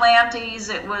vigilantes,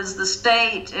 it was the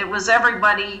state, it was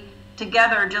everybody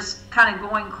together just kind of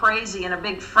going crazy in a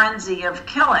big frenzy of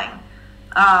killing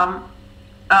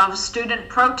of student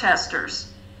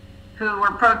protesters who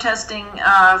were protesting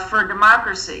for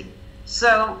democracy.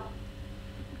 So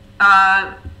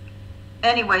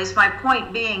anyways, my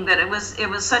point being that it was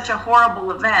such a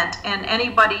horrible event, and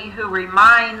anybody who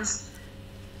reminds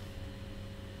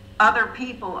other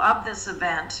people of this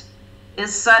event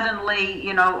is suddenly,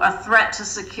 a threat to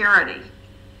security,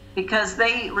 because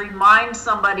they remind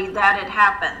somebody that it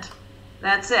happened.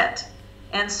 That's it.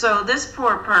 And so this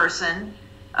poor person,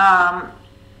 Sayam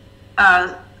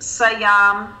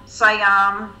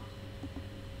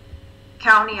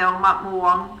Kaunio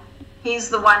Matmuang, he's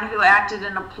the one who acted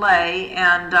in a play,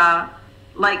 and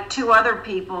like 2 other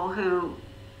people who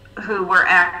who were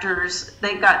actors,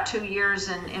 they got 2 years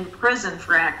in prison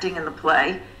for acting in the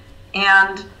play,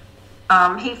 and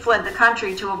he fled the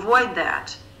country to avoid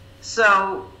that.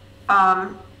 So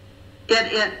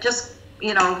it just,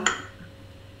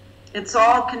 it's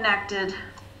all connected.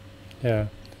 Yeah.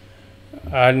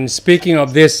 And speaking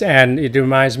of this, and it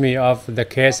reminds me of the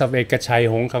case of Ekachai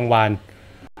Hong Kangwan.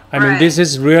 I mean, this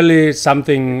is really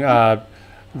something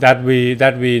that we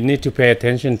need to pay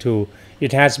attention to.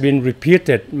 It has been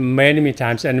repeated many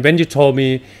times. And when you told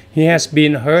me he has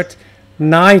been hurt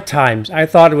 9 times, I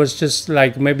thought it was just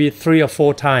like maybe 3 or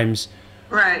 4 times.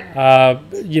 Right.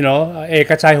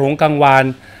 Ekachai Hong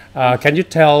Kangwan. Can you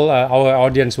tell our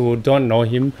audience who don't know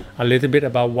him a little bit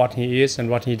about what he is and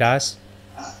what he does?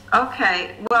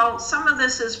 Okay. Well, some of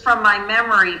this is from my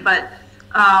memory, but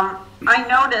I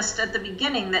noticed at the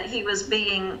beginning that he was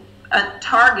being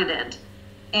targeted,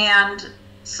 and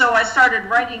so I started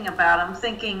writing about him,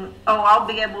 thinking, oh, I'll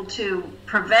be able to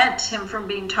prevent him from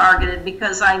being targeted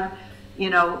because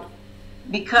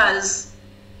because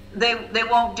they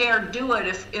won't dare do it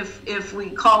if we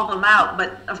call them out,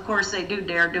 but of course they do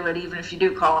dare do it even if you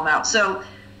do call them out. So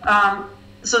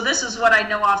so this is what I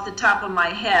know off the top of my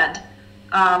head,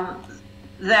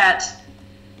 that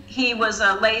he was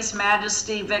a lèse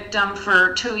majesty victim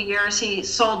for 2 years. He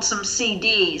sold some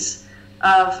CDs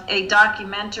of a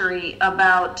documentary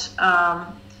about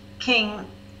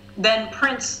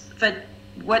Prince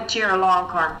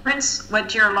Vajiralongkorn. Prince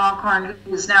Vajiralongkorn,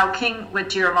 who is now King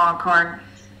Vajiralongkorn.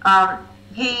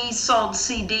 He sold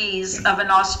CDs of an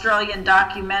Australian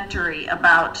documentary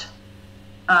about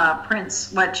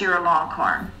Prince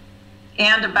Vajiralongkorn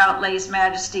and about lèse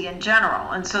majesty in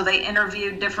general. And so they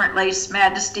interviewed different lèse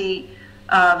majesty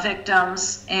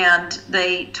victims, and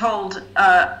they told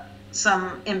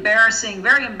some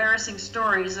very embarrassing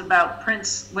stories about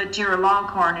Prince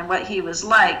Vajiralongkorn and what he was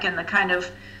like and the kind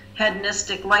of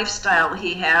hedonistic lifestyle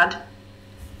he had.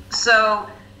 So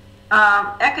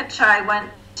Ekachai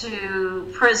went to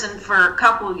prison for a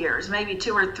couple years, maybe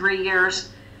 2 or 3 years.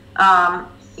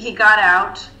 He got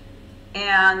out,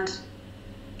 and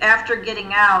after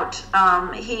getting out,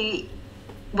 he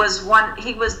was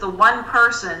the one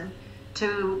person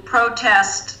to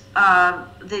protest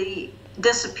the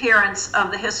disappearance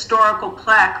of the historical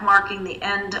plaque marking the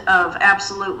end of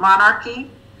absolute monarchy.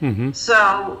 Mm-hmm.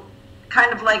 So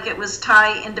kind of like it was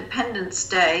Thai Independence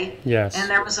Day. Yes. And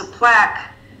there was a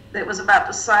plaque that was about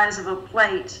the size of a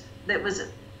plate that was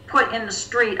put in the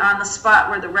street on the spot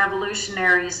where the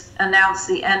revolutionaries announced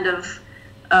the end of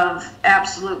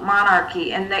absolute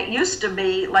monarchy. And that used to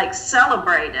be like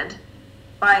celebrated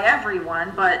by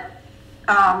everyone, but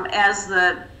as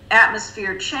the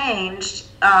atmosphere changed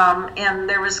and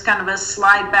there was kind of a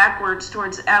slide backwards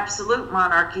towards absolute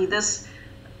monarchy, this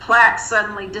plaque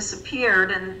suddenly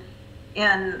disappeared and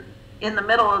in the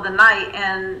middle of the night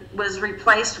and was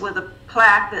replaced with a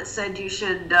plaque that said you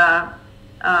should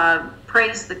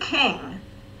praise the king.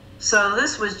 So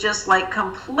this was just like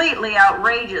completely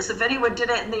outrageous. If anyone did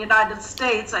it in the United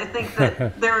States, I think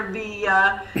that there would be,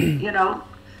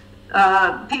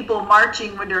 people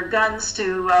marching with their guns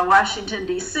to Washington,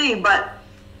 D.C. But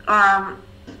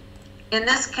in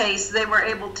this case, they were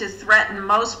able to threaten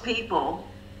most people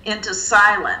into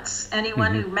silence.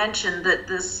 Anyone who mentioned that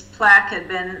this plaque had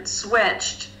been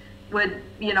switched would,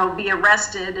 be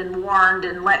arrested and warned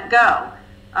and let go.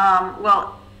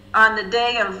 Well, on the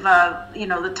day of,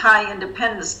 the Thai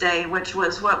Independence Day, which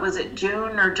was, what was it,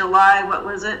 June or July? What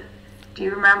was it? Do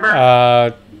you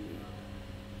remember?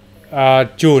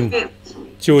 June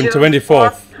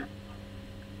 24th.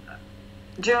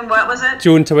 June, what was it?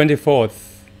 June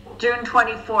 24th. June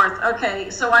 24th. Okay,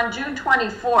 so on June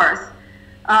 24th,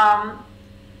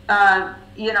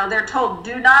 they're told,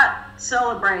 do not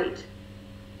celebrate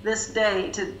this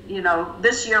day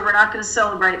this year we're not going to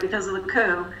celebrate because of the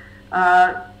coup.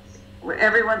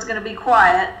 Everyone's going to be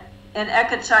quiet. And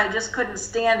Ekachai just couldn't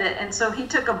stand it. And so he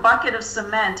took a bucket of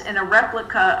cement and a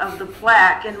replica of the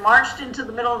plaque and marched into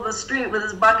the middle of the street with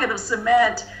his bucket of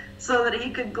cement so that he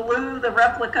could glue the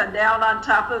replica down on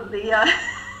top of the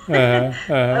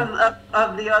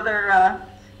of the other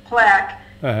plaque.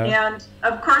 And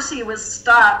of course he was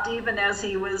stopped even as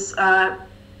he was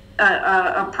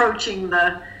approaching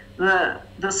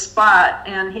the spot,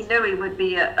 and he knew he would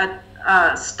be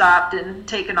stopped and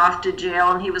taken off to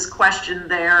jail, and he was questioned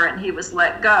there and he was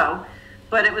let go.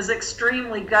 But it was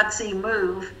extremely gutsy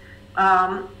move,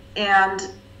 and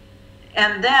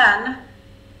then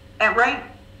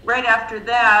right after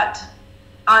that,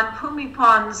 on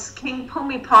King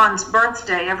Pumipon's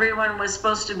birthday, everyone was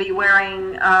supposed to be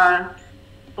wearing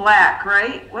black,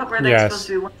 right? What were they supposed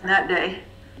to be wearing that day?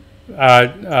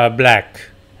 Black.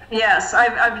 Yes,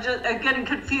 I'm getting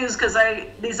confused because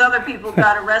these other people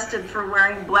got arrested for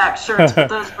wearing black shirts, but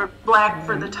those were black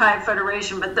for the Thai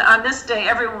Federation. But on this day,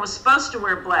 everyone was supposed to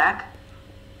wear black.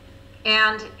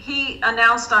 And he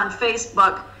announced on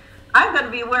Facebook, I'm going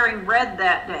to be wearing red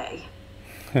that day.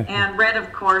 And red,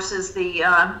 of course, is the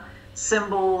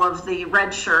symbol of the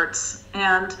red shirts.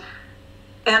 And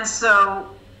so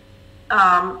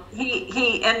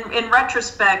he in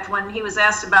retrospect, when he was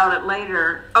asked about it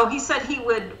later, he said he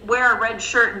would wear a red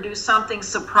shirt and do something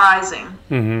surprising.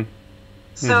 Mm-hmm.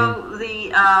 So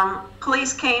the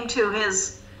police came to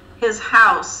his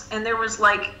house, and there was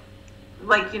like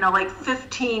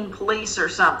 15 police or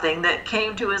something that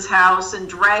came to his house and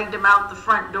dragged him out the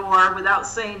front door without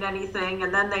saying anything.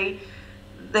 And then they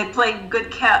played good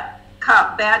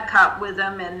cop, bad cop with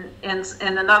him, and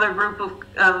another group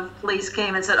of police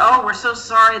came and said, "Oh, we're so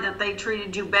sorry that they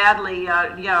treated you badly.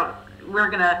 We're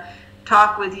gonna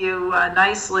talk with you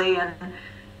nicely." And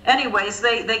anyways,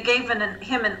 they gave him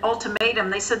an ultimatum.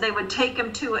 They said they would take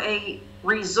him to a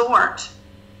resort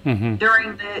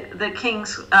during the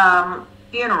king's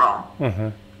funeral.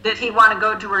 Did he want to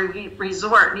go to a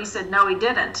resort? And he said, no, he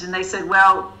didn't. And they said,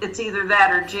 well, it's either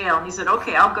that or jail. And he said,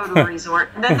 okay, I'll go to a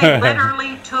resort. And then they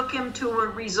literally took him to a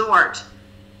resort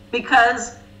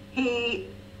because he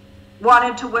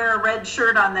wanted to wear a red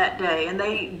shirt on that day. And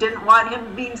they didn't want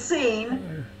him being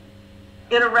seen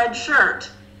in a red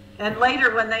shirt. And later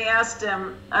when they asked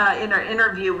him in an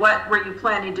interview, what were you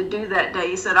planning to do that day?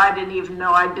 He said, I didn't even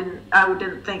know. I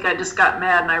didn't think. I just got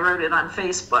mad and I wrote it on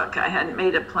Facebook. I hadn't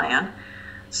made a plan.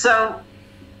 So,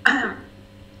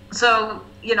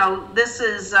 this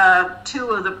is two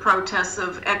of the protests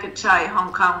of Ekachai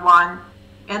Hong Kong Wan.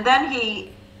 And then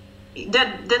he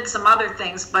did some other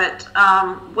things, but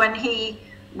when he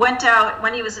went out,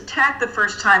 when he was attacked the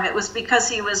first time, it was because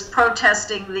he was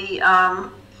protesting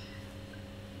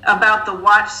about the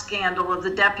watch scandal of the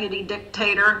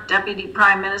deputy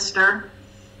prime minister,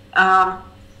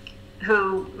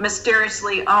 who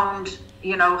mysteriously owned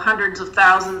hundreds of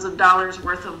thousands of dollars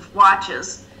worth of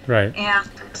watches. Right. And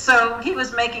so he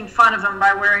was making fun of him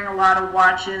by wearing a lot of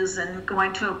watches and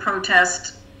going to a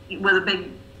protest with a big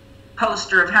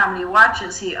poster of how many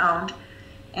watches he owned.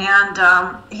 And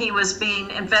he was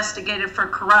being investigated for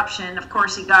corruption. Of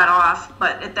course, he got off,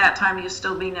 but at that time he was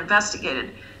still being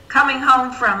investigated. Coming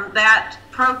home from that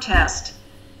protest,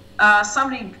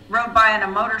 somebody rode by on a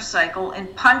motorcycle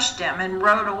and punched him and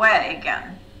rode away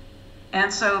again.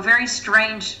 And so very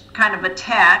strange kind of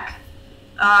attack.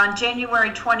 On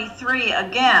January 23,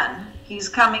 again, he's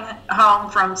coming home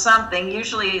from something.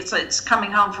 Usually it's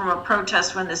coming home from a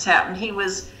protest when this happened. He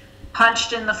was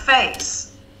punched in the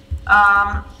face.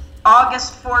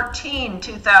 August 14,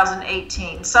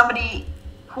 2018, somebody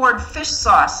poured fish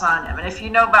sauce on him. And if you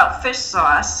know about fish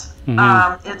sauce,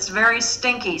 it's very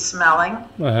stinky smelling.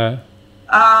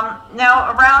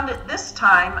 Now, around at this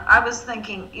time, I was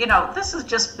thinking, this is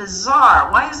just bizarre.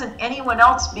 Why isn't anyone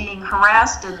else being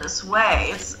harassed in this way?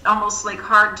 It's almost like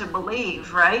hard to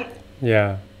believe, right?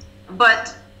 Yeah.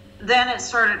 But then it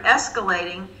started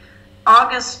escalating.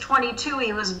 August 22,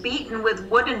 he was beaten with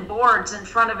wooden boards in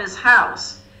front of his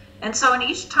house. And so in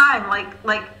each time,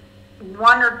 like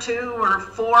one or two or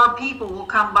four people will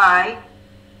come by,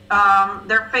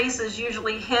 their faces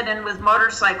usually hidden with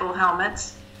motorcycle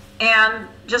helmets, and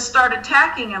just start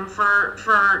attacking him for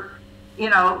 3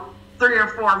 or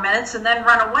 4 minutes and then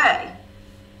run away.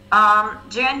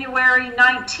 January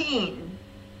 19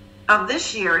 of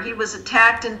this year, he was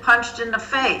attacked and punched in the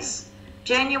face.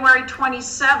 January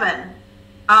 27,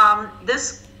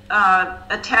 this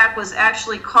attack was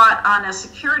actually caught on a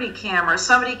security camera.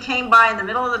 Somebody came by in the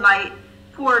middle of the night,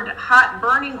 poured hot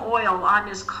burning oil on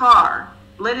his car,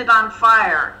 lit it on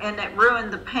fire, and it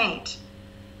ruined the paint.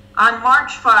 On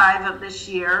March 5 of this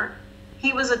year,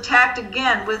 he was attacked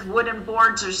again with wooden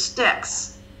boards or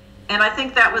sticks. And I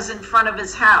think that was in front of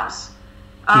his house.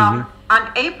 On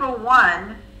April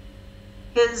 1,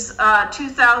 his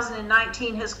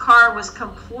 2019, his car was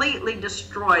completely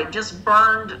destroyed, just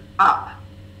burned up.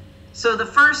 So the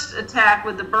first attack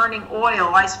with the burning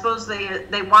oil, I suppose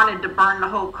they wanted to burn the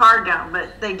whole car down,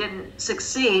 but they didn't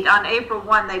succeed. On April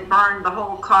 1, they burned the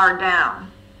whole car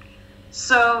down.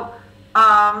 So,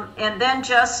 and then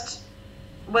just,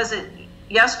 was it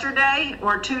yesterday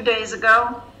or 2 days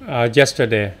ago?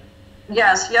 Yesterday.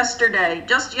 Yes, yesterday.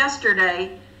 Just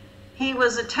yesterday, he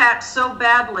was attacked so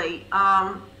badly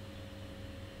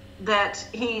that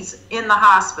he's in the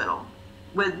hospital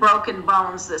with broken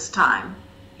bones this time.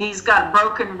 He's got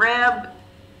broken rib.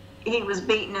 He was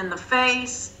beaten in the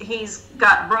face. He's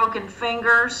got broken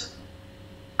fingers.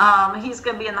 He's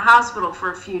going to be in the hospital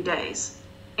for a few days.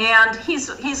 and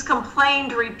he's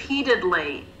complained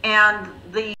repeatedly, and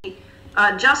the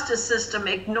justice system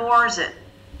ignores it.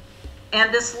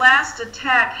 And this last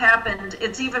attack happened,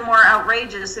 it's even more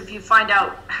outrageous if you find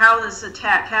out how this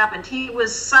attack happened. He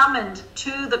was summoned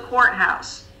to the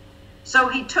courthouse. So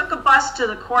he took a bus to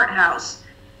the courthouse.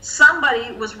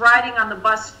 Somebody was riding on the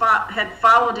bus, had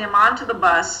followed him onto the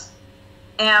bus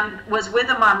and was with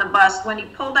him on the bus. When he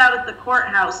pulled out at the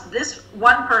courthouse, this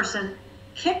one person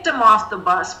kicked him off the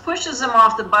bus, pushes him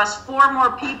off the bus. 4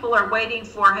 more people are waiting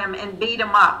for him and beat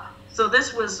him up. So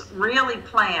this was really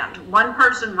planned. One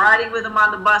person riding with him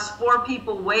on the bus, 4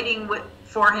 people waiting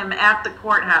for him at the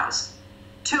courthouse,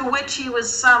 to which he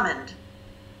was summoned,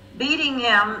 beating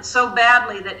him so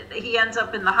badly that he ends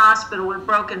up in the hospital with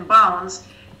broken bones.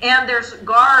 And there's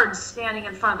guards standing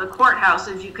in front of the courthouse,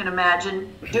 as you can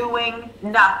imagine, doing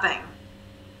nothing.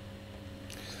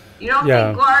 You don't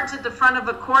think guards at the front of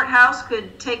a courthouse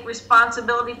could take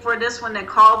responsibility for this when they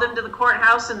called him to the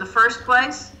courthouse in the first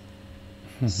place?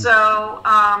 So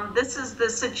this is the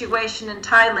situation in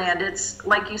Thailand. It's,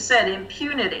 like you said,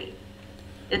 impunity.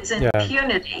 It's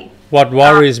impunity. What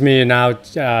worries me now,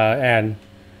 and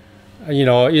you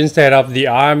know, instead of the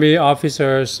army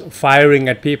officers firing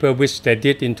at people, which they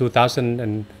did in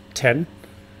 2010,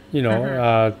 you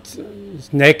know,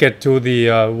 naked to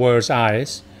the world's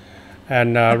eyes,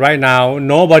 and right now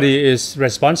nobody is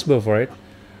responsible for it,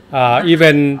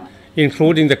 even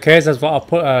including the cases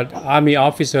of army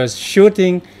officers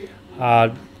shooting,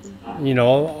 you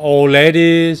know, old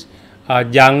ladies,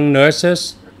 young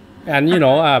nurses, and you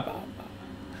know,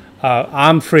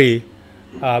 arm-free,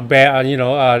 you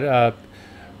know,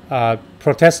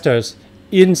 protesters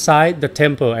inside the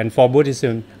temple. And for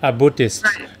Buddhism, Buddhists,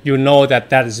 you know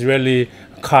that is really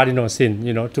cardinal sin,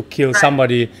 you know, to kill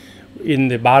somebody in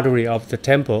the boundary of the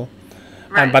temple.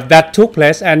 But that took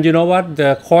place, and you know what?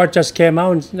 The court just came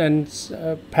out and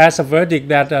passed a verdict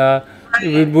that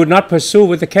we would not pursue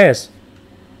with the case.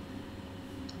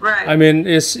 I mean,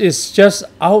 it's just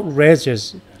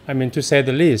outrageous. I mean, to say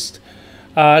the least.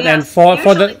 And for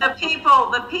the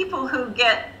people who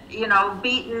get, you know,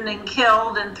 beaten and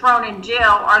killed and thrown in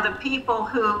jail are the people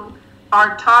who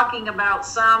are talking about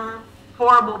some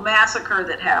horrible massacre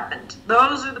that happened.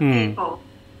 Those are the people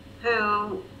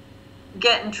who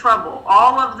get in trouble.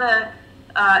 All of the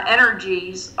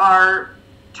energies are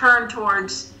turned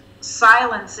towards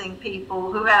silencing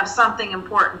people who have something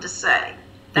important to say.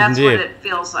 That's what it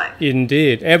feels like.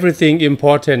 Indeed. Everything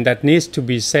important that needs to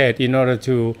be said in order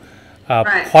to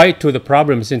point to the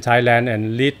problems in Thailand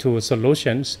and lead to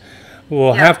solutions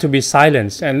will have to be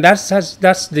silenced. And that's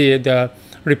the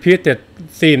repeated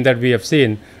theme that we have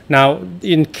seen. Now,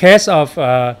 in case of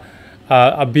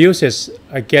abuses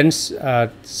against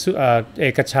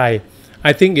Ekachai,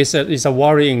 I think it's a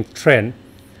worrying trend,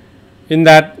 in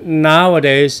that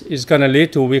nowadays it's going to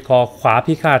lead to what we call Khwa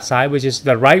Pikhat Sai, which is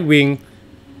the right wing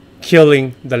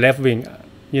killing the left wing,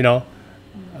 you know.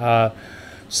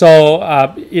 So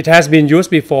it has been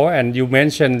used before, and you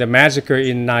mentioned the massacre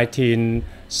in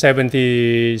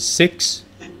 1976,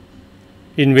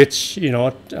 in which, you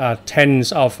know,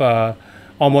 tens of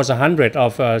almost 100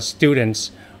 of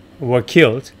students were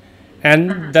killed,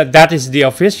 and that is the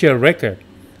official record.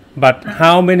 But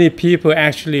how many people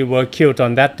actually were killed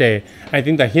on that day? I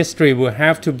think the history will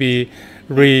have to be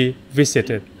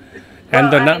revisited.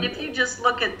 Well, I mean, if you just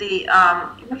look at the,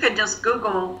 you could just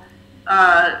Google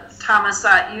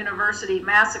Thammasat University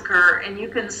massacre, and you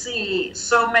can see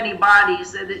so many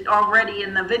bodies that it already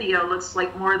in the video looks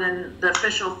like more than the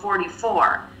official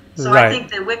 44. So I think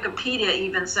the Wikipedia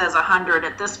even says 100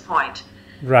 at this point.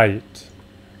 Right.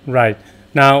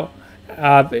 Now,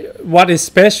 what is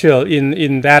special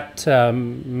in that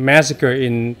massacre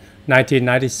in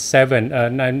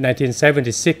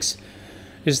 1976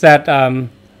 is that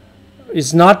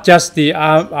it's not just the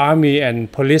army and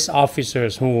police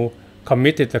officers who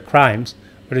committed the crimes,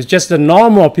 but it's just the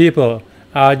normal people.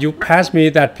 You passed me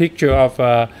that picture of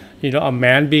you know, a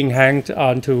man being hanged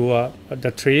onto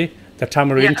the tree, the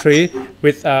tamarind tree,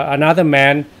 with another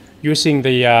man using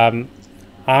the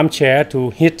armchair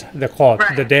to hit the corpse,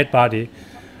 the dead body.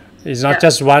 It's not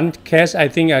just one case. I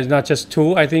think it's not just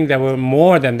 2. I think there were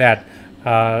more than that.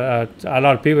 A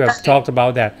lot of people have talked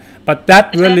about that. But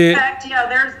that really... In fact,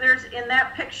 there's in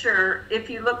that picture, if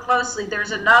you look closely,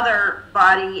 there's another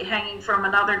body hanging from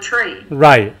another tree.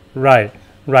 Right.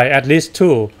 At least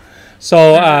 2.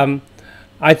 So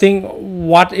I think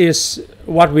what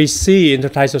we see in the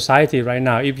Thai society right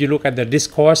now, if you look at the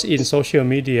discourse in social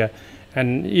media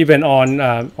and even on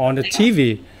the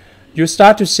TV, you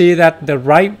start to see that the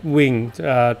right-wing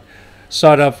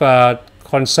sort of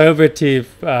conservative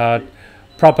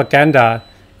propaganda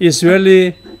is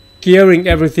really gearing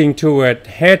everything toward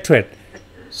hatred,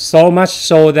 so much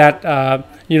so that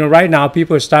right now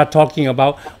people start talking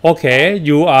about, okay,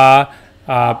 you are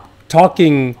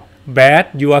talking bad,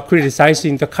 you are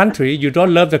criticizing the country, you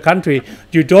don't love the country,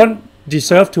 you don't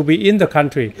deserve to be in the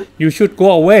country, you should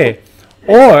go away.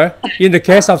 Or in the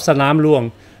case of Sanam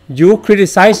Luang, you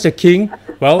criticize the king,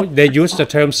 well, they use the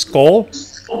term scold,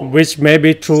 which may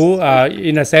be true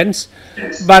in a sense,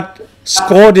 but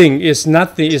scolding is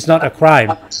not a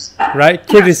crime, right?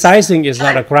 Criticizing is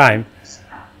not a crime.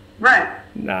 Right.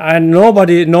 And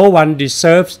no one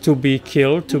deserves to be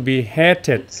killed, to be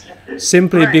hated,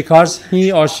 simply because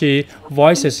he or she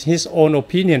voices his own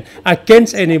opinion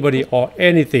against anybody or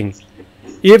anything.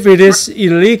 If it is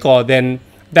illegal, then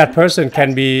that person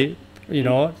can be,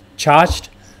 charged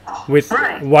with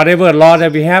whatever law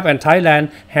that we have, and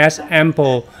Thailand has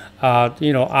ample,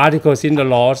 articles in the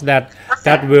laws that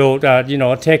will,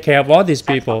 take care of all these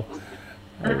people.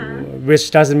 Which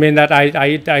doesn't mean that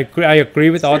I agree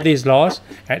with all these laws.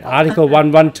 And Article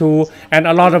 112 and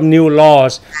a lot of new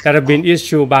laws that have been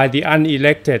issued by the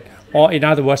unelected, or in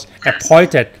other words,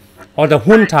 appointed, or the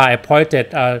junta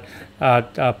appointed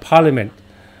parliament.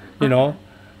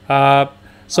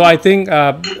 So I think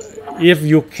if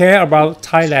you care about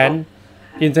Thailand,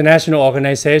 international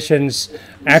organizations,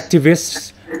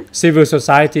 activists, civil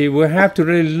society, we have to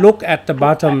really look at the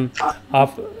bottom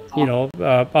of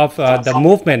the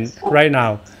movement right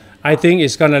now. I think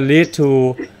it's going to lead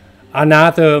to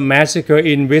another massacre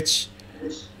in which,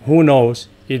 who knows,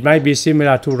 it might be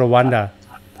similar to Rwanda.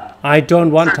 I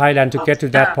don't want Thailand to get to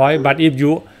that point, but if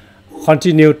you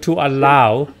continue to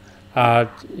allow,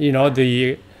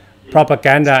 the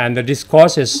propaganda and the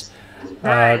discourses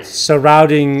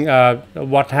surrounding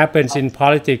what happens in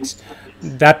politics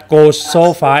that goes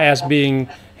so far as being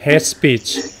hate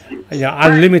speech,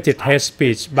 unlimited hate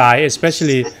speech by,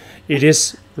 especially, it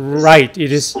is right,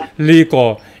 it is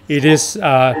legal, it is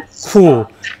cool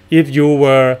if you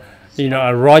were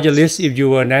a royalist, if you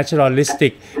were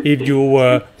nationalistic, if you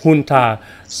were junta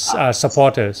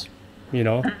supporters,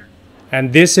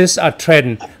 and this is a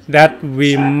trend that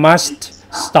we must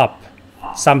stop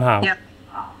somehow. Yeah.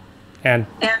 And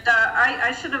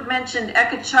I should have mentioned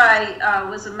Ekachai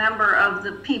was a member of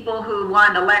the people who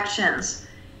won elections,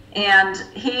 and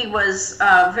he was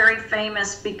very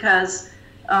famous because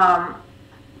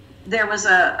there was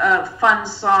a fun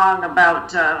song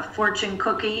about fortune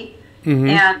cookie,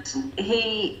 and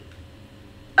he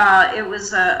it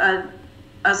was a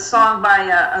song by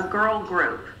a girl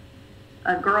group,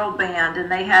 a girl band,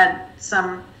 and they had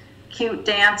some cute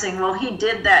dancing. Well, he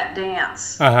did that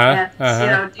dance,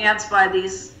 danced by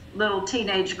these little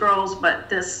teenage girls, but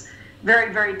this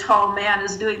very, very tall man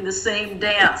is doing the same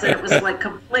dance, and it was like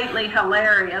completely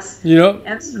hilarious.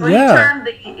 And so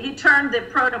he turned the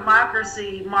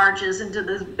pro-democracy marches into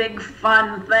this big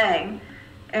fun thing.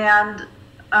 And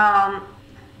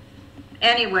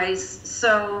anyways,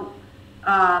 so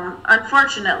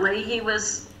unfortunately, he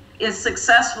is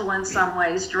successful in some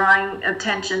ways, drawing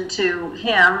attention to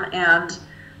him, and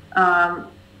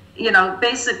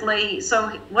basically, so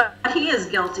what he is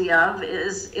guilty of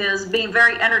is being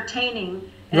very entertaining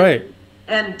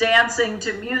and dancing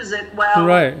to music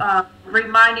while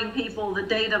reminding people the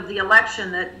date of the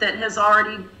election that has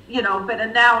already been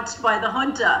announced by the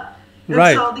junta.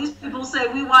 And so these people say,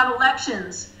 we want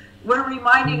elections. We're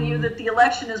reminding you that the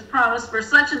election is promised for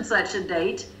such and such a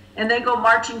date, and they go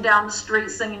marching down the street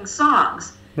singing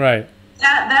songs. Right.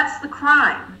 That's the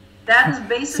crime. That is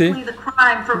basically the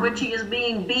crime for which he is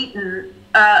being beaten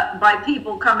by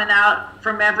people coming out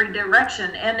from every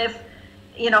direction. And if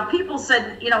people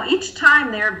said, each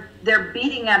time they're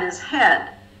beating at his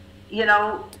head,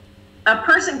 a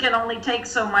person can only take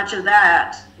so much of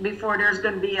that before there's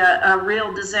going to be a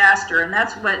real disaster. And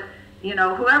that's what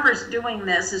whoever's doing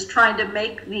this is trying to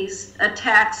make these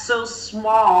attacks so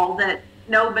small that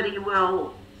nobody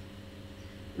will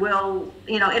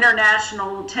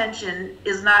international attention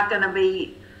is not going to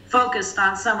be focused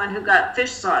on someone who got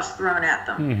fish sauce thrown at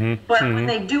them. But when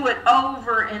they do it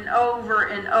over and over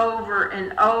and over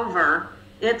and over,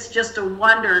 it's just a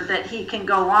wonder that he can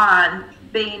go on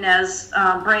being as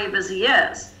brave as he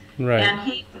is. And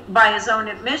he, by his own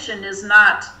admission, is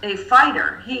not a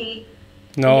fighter. He's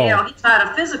not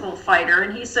a physical fighter,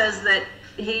 and he says that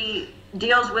he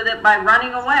deals with it by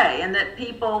running away, and that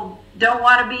people don't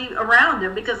want to be around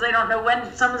him because they don't know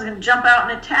when someone's going to jump out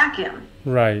and attack him.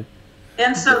 Right.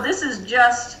 And so this is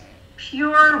just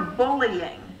pure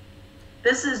bullying.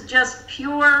 This is just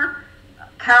pure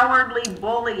cowardly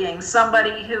bullying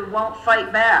somebody who won't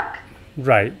fight back.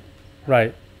 Right.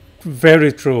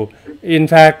 very true. In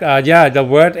fact, yeah, the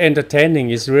word entertaining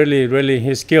is really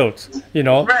his guilt.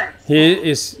 Right. He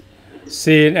is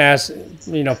seen as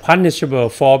punishable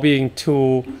for being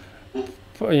too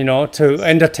too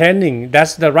entertaining.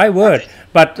 That's the right word.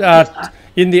 But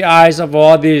in the eyes of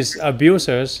all these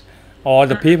abusers or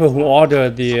the people who order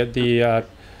the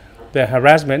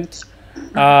harassment,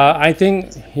 I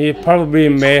think he probably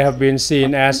may have been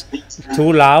seen as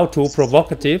too loud, too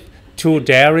provocative, too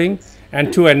daring,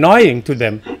 and too annoying to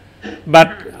them. But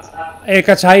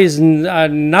Ekachai is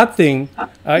nothing,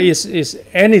 is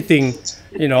anything,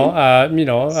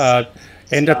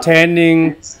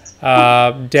 entertaining,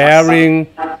 daring,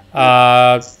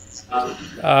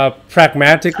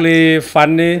 pragmatically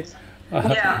funny.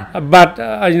 But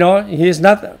he's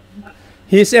not.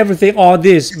 He's everything, all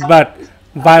this, but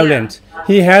violent.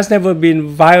 He has never been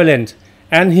violent,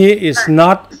 and he is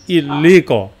not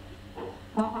illegal.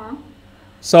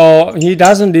 So he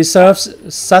doesn't deserve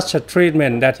such a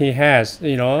treatment that he has,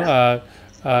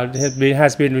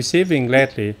 has been receiving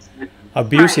lately,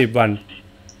 abusive one,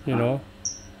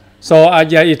 So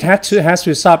yeah, it has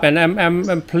to stop, and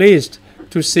I'm pleased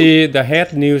to see the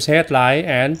news headline,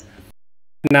 and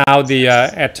now the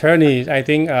attorneys, I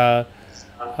think,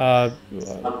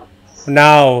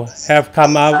 now have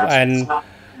come out and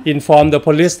informed the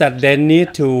police that they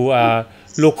need to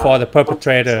look for the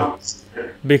perpetrator,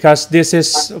 because this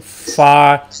is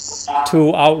far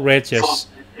too outrageous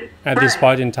at this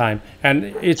point in time, and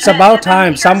it's about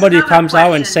time somebody comes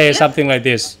out and says something like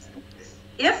this.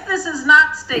 If this is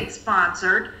not state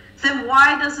sponsored, then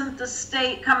why doesn't the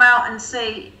state come out and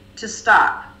say to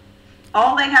stop?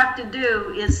 All they have to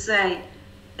do is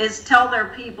tell their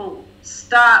people,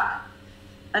 stop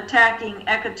attacking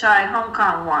Ekachai Hong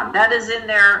Kong one. That is in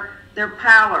their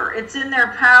power. It's in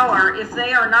their power, if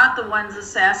they are not the ones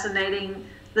assassinating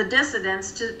the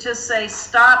dissidents, to say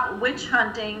stop witch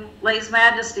hunting lèse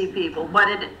majesty people. But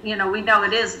we know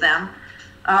it is them.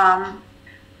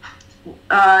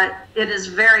 It is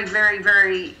very, very,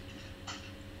 very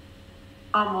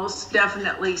almost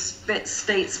definitely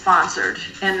state sponsored,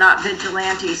 and not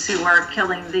vigilantes who are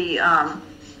killing the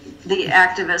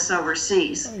activists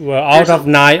overseas. Well, out of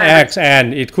 9 acts,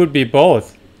 and it could be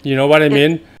both. You know what I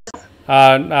mean?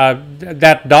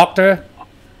 That doctor,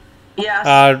 yes,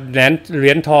 เห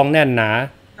รียญทองแน่นหนา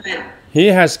he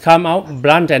has come out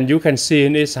blunt, and you can see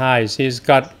in his eyes he's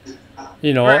got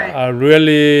a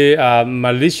really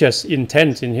malicious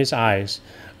intent in his eyes,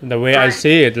 the way I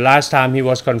see it. Last time he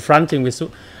was confronting with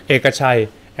Ekachai,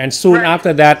 and soon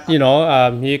after that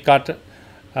he got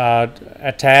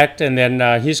attacked, and then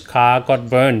his car got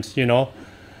burned.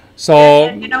 So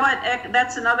and you know what,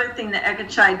 that's another thing that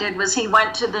Ekachai did, was he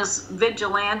went to this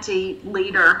vigilante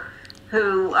leader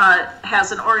who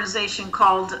has an organization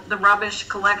called the Rubbish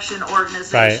Collection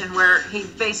Organization, where he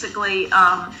basically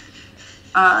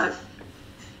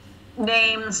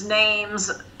names,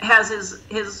 has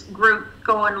his group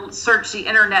go and search the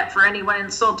internet for anyone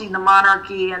insulting the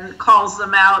monarchy, and calls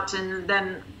them out, and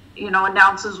then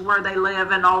announces where they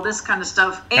live and all this kind of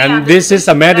stuff. And this is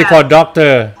a medical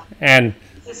doctor, and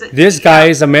this guy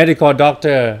is a medical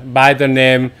doctor by the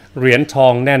name เหรียญทอ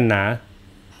งแน่นหนา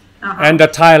And the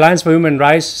Thai Alliance for Human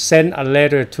Rights sent a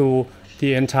letter to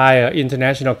the entire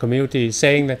international community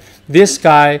saying that this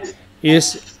guy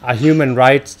is a human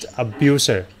rights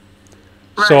abuser.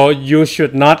 So you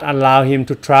should not allow him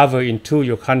to travel into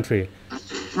your country.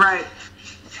 Right.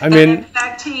 I mean, and in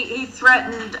fact, he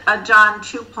threatened John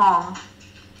Chupong.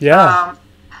 Yeah.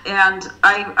 And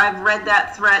I've read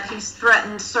that threat. He's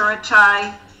threatened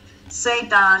Surachai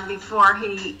Seidan before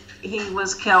he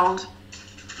was killed.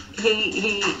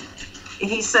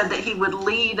 He said that he would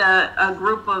lead a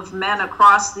group of men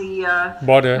across the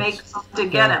border to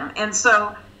get him. And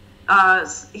so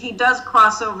he does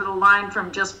cross over the line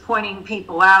from just pointing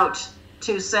people out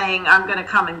to saying, I'm going to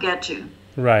come and get you.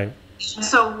 Right.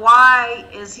 So why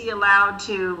is he allowed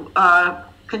to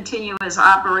continue his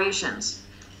operations?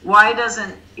 Why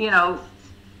doesn't,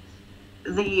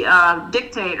 the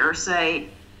dictator say,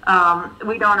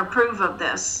 we don't approve of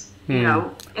this?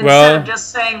 Instead of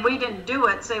just saying we didn't do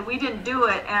it, say we didn't do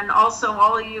it, and also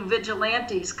all of you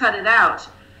vigilantes cut it out.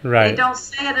 Right. They don't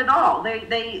say it at all.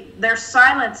 Their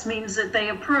silence means that they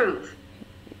approve.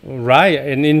 Right,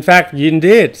 and in fact,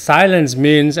 indeed, silence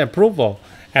means approval.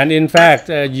 And in fact,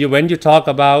 when you talk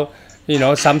about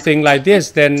something like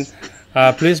this, then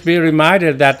please be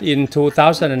reminded that in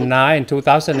 2009,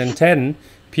 2010,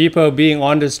 people being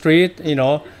on the street,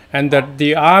 and that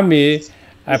the army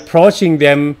approaching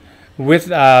them with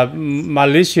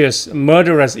malicious,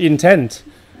 murderous intent.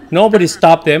 Nobody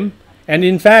stopped them. And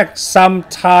in fact, some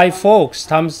Thai folks,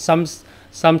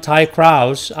 some Thai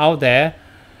crowds out there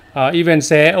even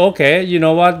say, okay, you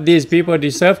know what, these people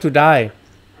deserve to die.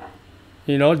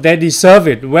 You know, they deserve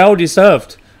it, well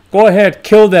deserved. Go ahead,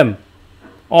 kill them.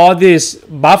 All these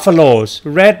buffaloes,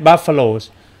 red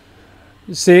buffaloes.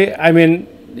 See, I mean,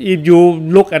 if you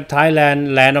look at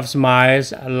Thailand, land of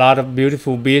smiles, a lot of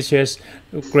beautiful beaches,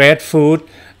 great food,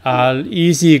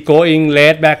 easy going,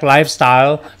 laid back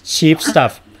lifestyle, cheap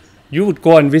stuff, you would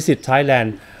go and visit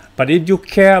Thailand. But if you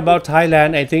care about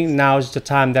Thailand, I think now is the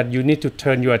time that you need to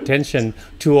turn your attention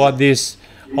to all these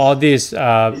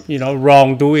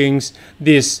wrongdoings,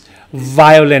 these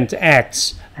violent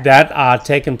acts that are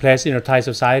taking place in the Thai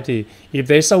society. If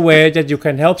there's a way that you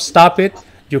can help stop it,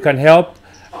 you can help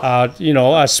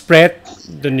spread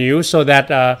the news so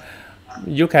that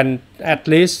you can at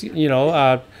least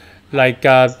give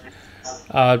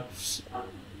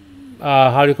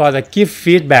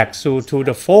feedback to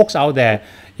the folks out there.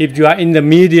 If you are in the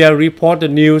media, report the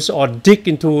news or dig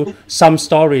into some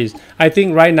stories. I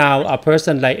think right now a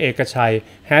person like Ekachai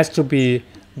has to be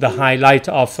the highlight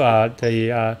of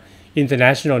the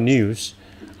international news.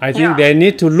 I think they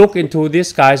need to look into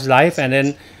this guy's life, and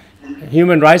then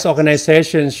human rights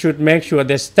organizations should make sure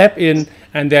they step in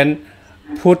and then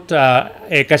put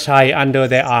Ekachai under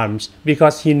their arms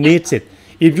because he needs it.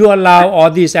 If you allow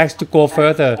all these acts to go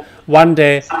further, one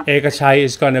day Ekachai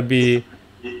is going to be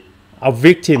a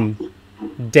victim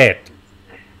dead.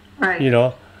 Right.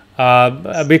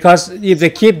 Because if they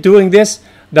keep doing this,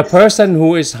 the person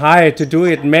who is hired to do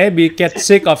it maybe get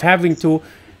sick of having to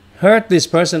hurt this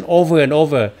person over and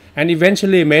over, and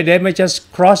eventually they may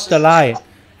just cross the line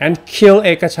and kill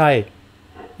Ekachai.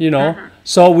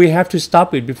 So we have to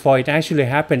stop it before it actually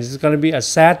happens. It's going to be a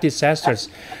sad disaster.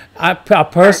 A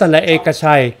person like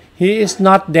Ekachai, he is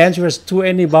not dangerous to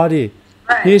anybody.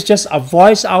 Right. He is just a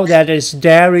voice out there that is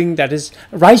daring, that is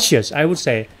righteous, I would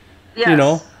say.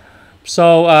 Yes.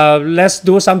 So let's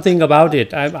do something about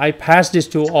it. I pass this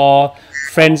to all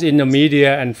friends in the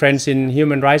media and friends in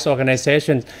human rights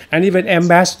organizations and even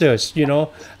ambassadors,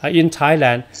 in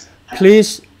Thailand.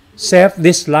 Please save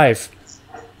this life.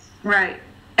 Right.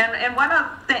 And one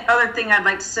other thing I'd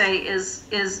like to say is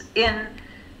in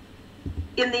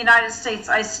the United States,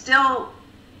 I still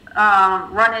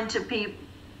run into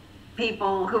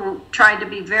people who try to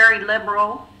be very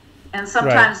liberal, and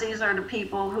sometimes these are the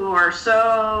people who are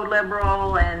so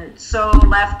liberal and so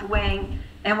left-wing,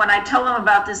 and when I tell them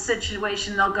about this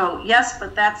situation, they'll go, yes,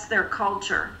 but that's their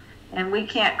culture, and we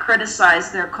can't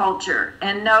criticize their culture.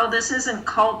 And no, this isn't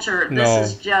culture,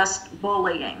 this is just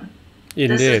bullying. Indeed.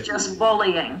 This is just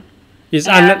bullying. It's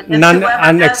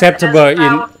unacceptable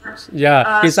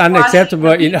it's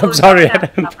unacceptable in I'm sorry.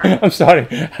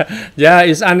 Yeah,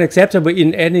 it's unacceptable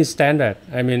in any standard.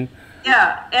 I mean,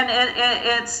 yeah, and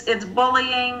it's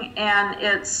bullying, and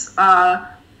it's well,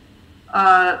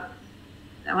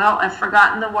 I've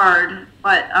forgotten the word,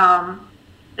 but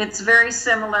it's very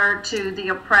similar to the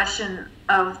oppression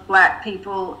of black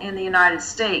people in the United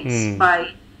States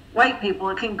by white people.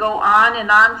 It can go on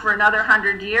and on for another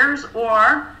 100 years,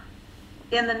 or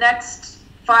in the next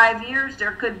 5 years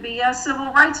there could be a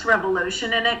civil rights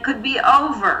revolution and it could be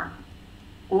over.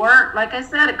 Or, like I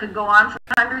said, it could go on for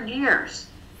 100 years.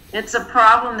 It's a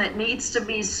problem that needs to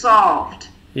be solved.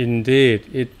 Indeed,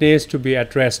 it needs to be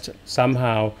addressed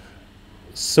somehow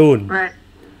soon. Right.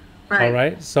 All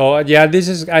right. So I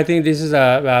think this is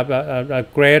a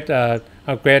great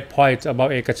point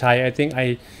about Ekachai. I think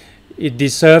it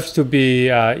deserves to be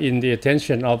in the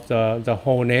attention of the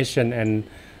whole nation and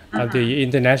the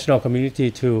international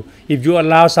community too. If you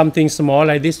allow something small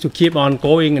like this to keep on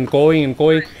going and going and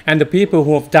going, and the people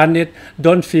who have done it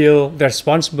don't feel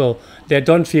responsible, they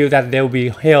don't feel that they'll be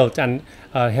held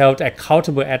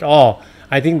accountable at all,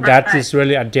 I think that is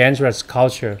really a dangerous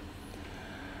culture.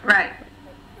 Right.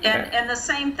 And the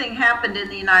same thing happened in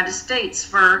the United States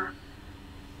for,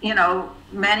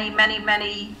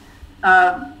 many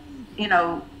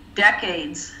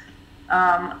decades,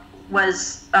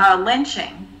 was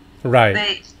lynching.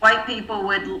 Right. White people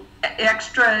would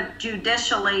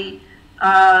extrajudicially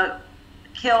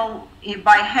kill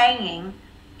by hanging,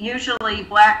 usually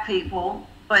black people,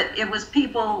 but it was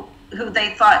people who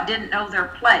they thought didn't know their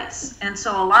place. And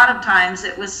so a lot of times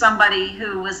it was somebody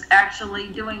who was actually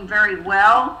doing very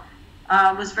well,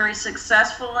 was very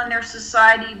successful in their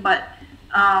society, but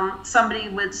somebody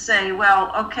would say,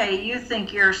 well, okay, you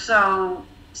think you're so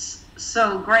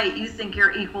great, you think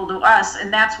you're equal to us,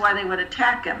 and that's why they would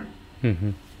attack him.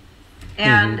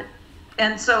 And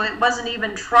so it wasn't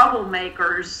even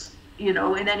troublemakers,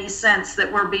 in any sense, that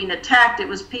were being attacked. It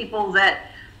was people that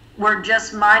were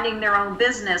just minding their own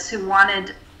business who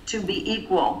wanted to be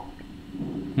equal.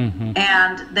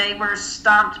 and they were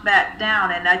stomped back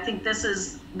down. And I think this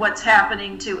is what's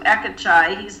happening to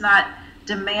Ekachai. He's not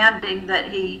demanding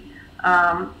that he,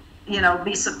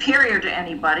 be superior to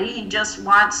anybody. He just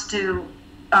wants to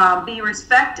be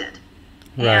respected.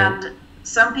 Right. And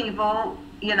some people,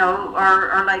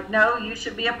 are like, no, you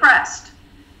should be oppressed.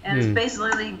 And it's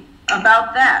basically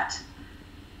about that.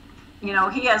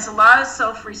 He has a lot of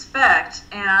self-respect,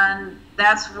 and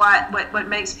that's what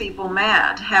makes people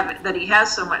mad, that he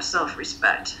has so much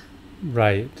self-respect.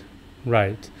 Right.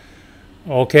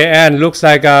 Okay, and looks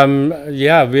like we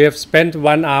have spent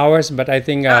 1 hour, but I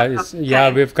think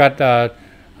we've got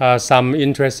some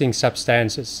interesting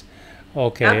substances.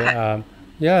 Okay.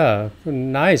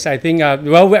 Nice. I think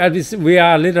we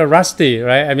are a little rusty,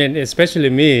 right? I mean, especially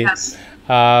me. Yes.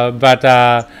 But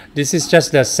this is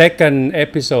just the second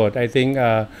episode. I think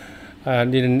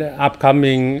in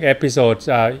upcoming episodes,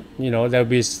 there'll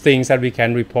be things that we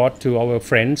can report to our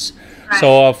friends. Right.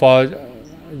 So for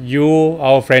you,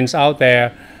 our friends out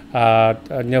there,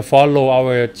 follow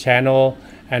our channel,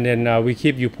 and then we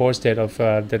keep you posted of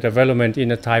the development in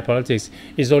the Thai politics.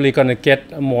 It's only going to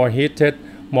get more heated,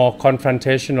 more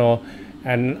confrontational,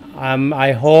 and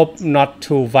I hope not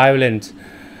too violent.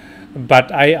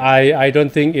 But I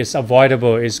don't think it's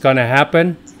avoidable. It's going to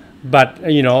happen. But,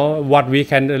 what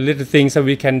little things that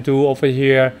we can do over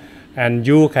here, and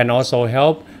you can also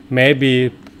help,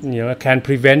 maybe, can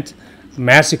prevent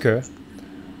massacre.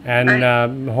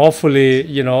 And hopefully,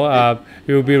 it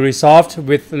will be resolved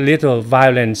with little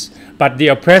violence. But the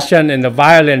oppression and the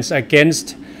violence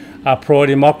against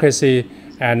pro-democracy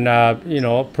and,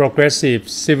 progressive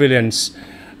civilians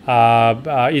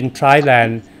in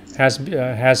Thailand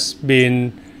has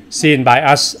been seen by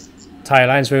us, Thai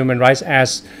Alliance for Human Rights,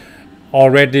 as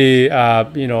already,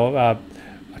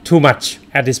 too much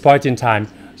at this point in time.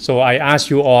 So I ask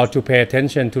you all to pay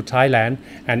attention to Thailand,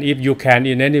 and if you can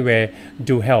in any way,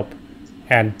 do help.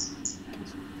 And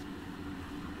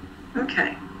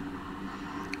okay.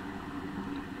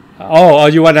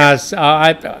 You want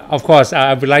to? Of course,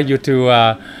 I would like you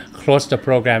to close the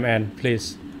program, Ann,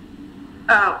 please.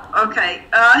 Oh, okay.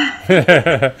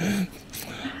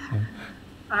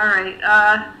 All right.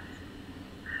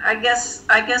 I guess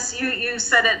you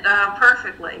said it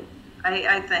perfectly.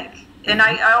 I think, and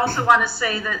I also want to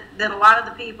say that a lot of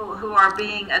the people who are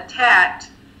being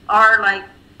attacked are like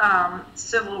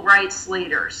civil rights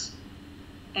leaders,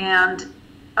 and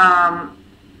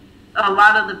a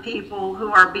lot of the people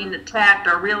who are being attacked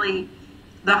are really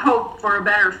the hope for a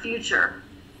better future.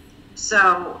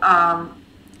 So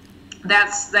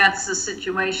that's the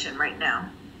situation right now.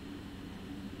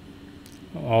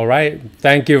 All right.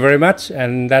 Thank you very much.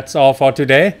 And that's all for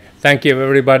today. Thank you,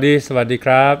 everybody. สวัสดีค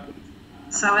รับ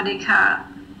สวัสดีค่ะ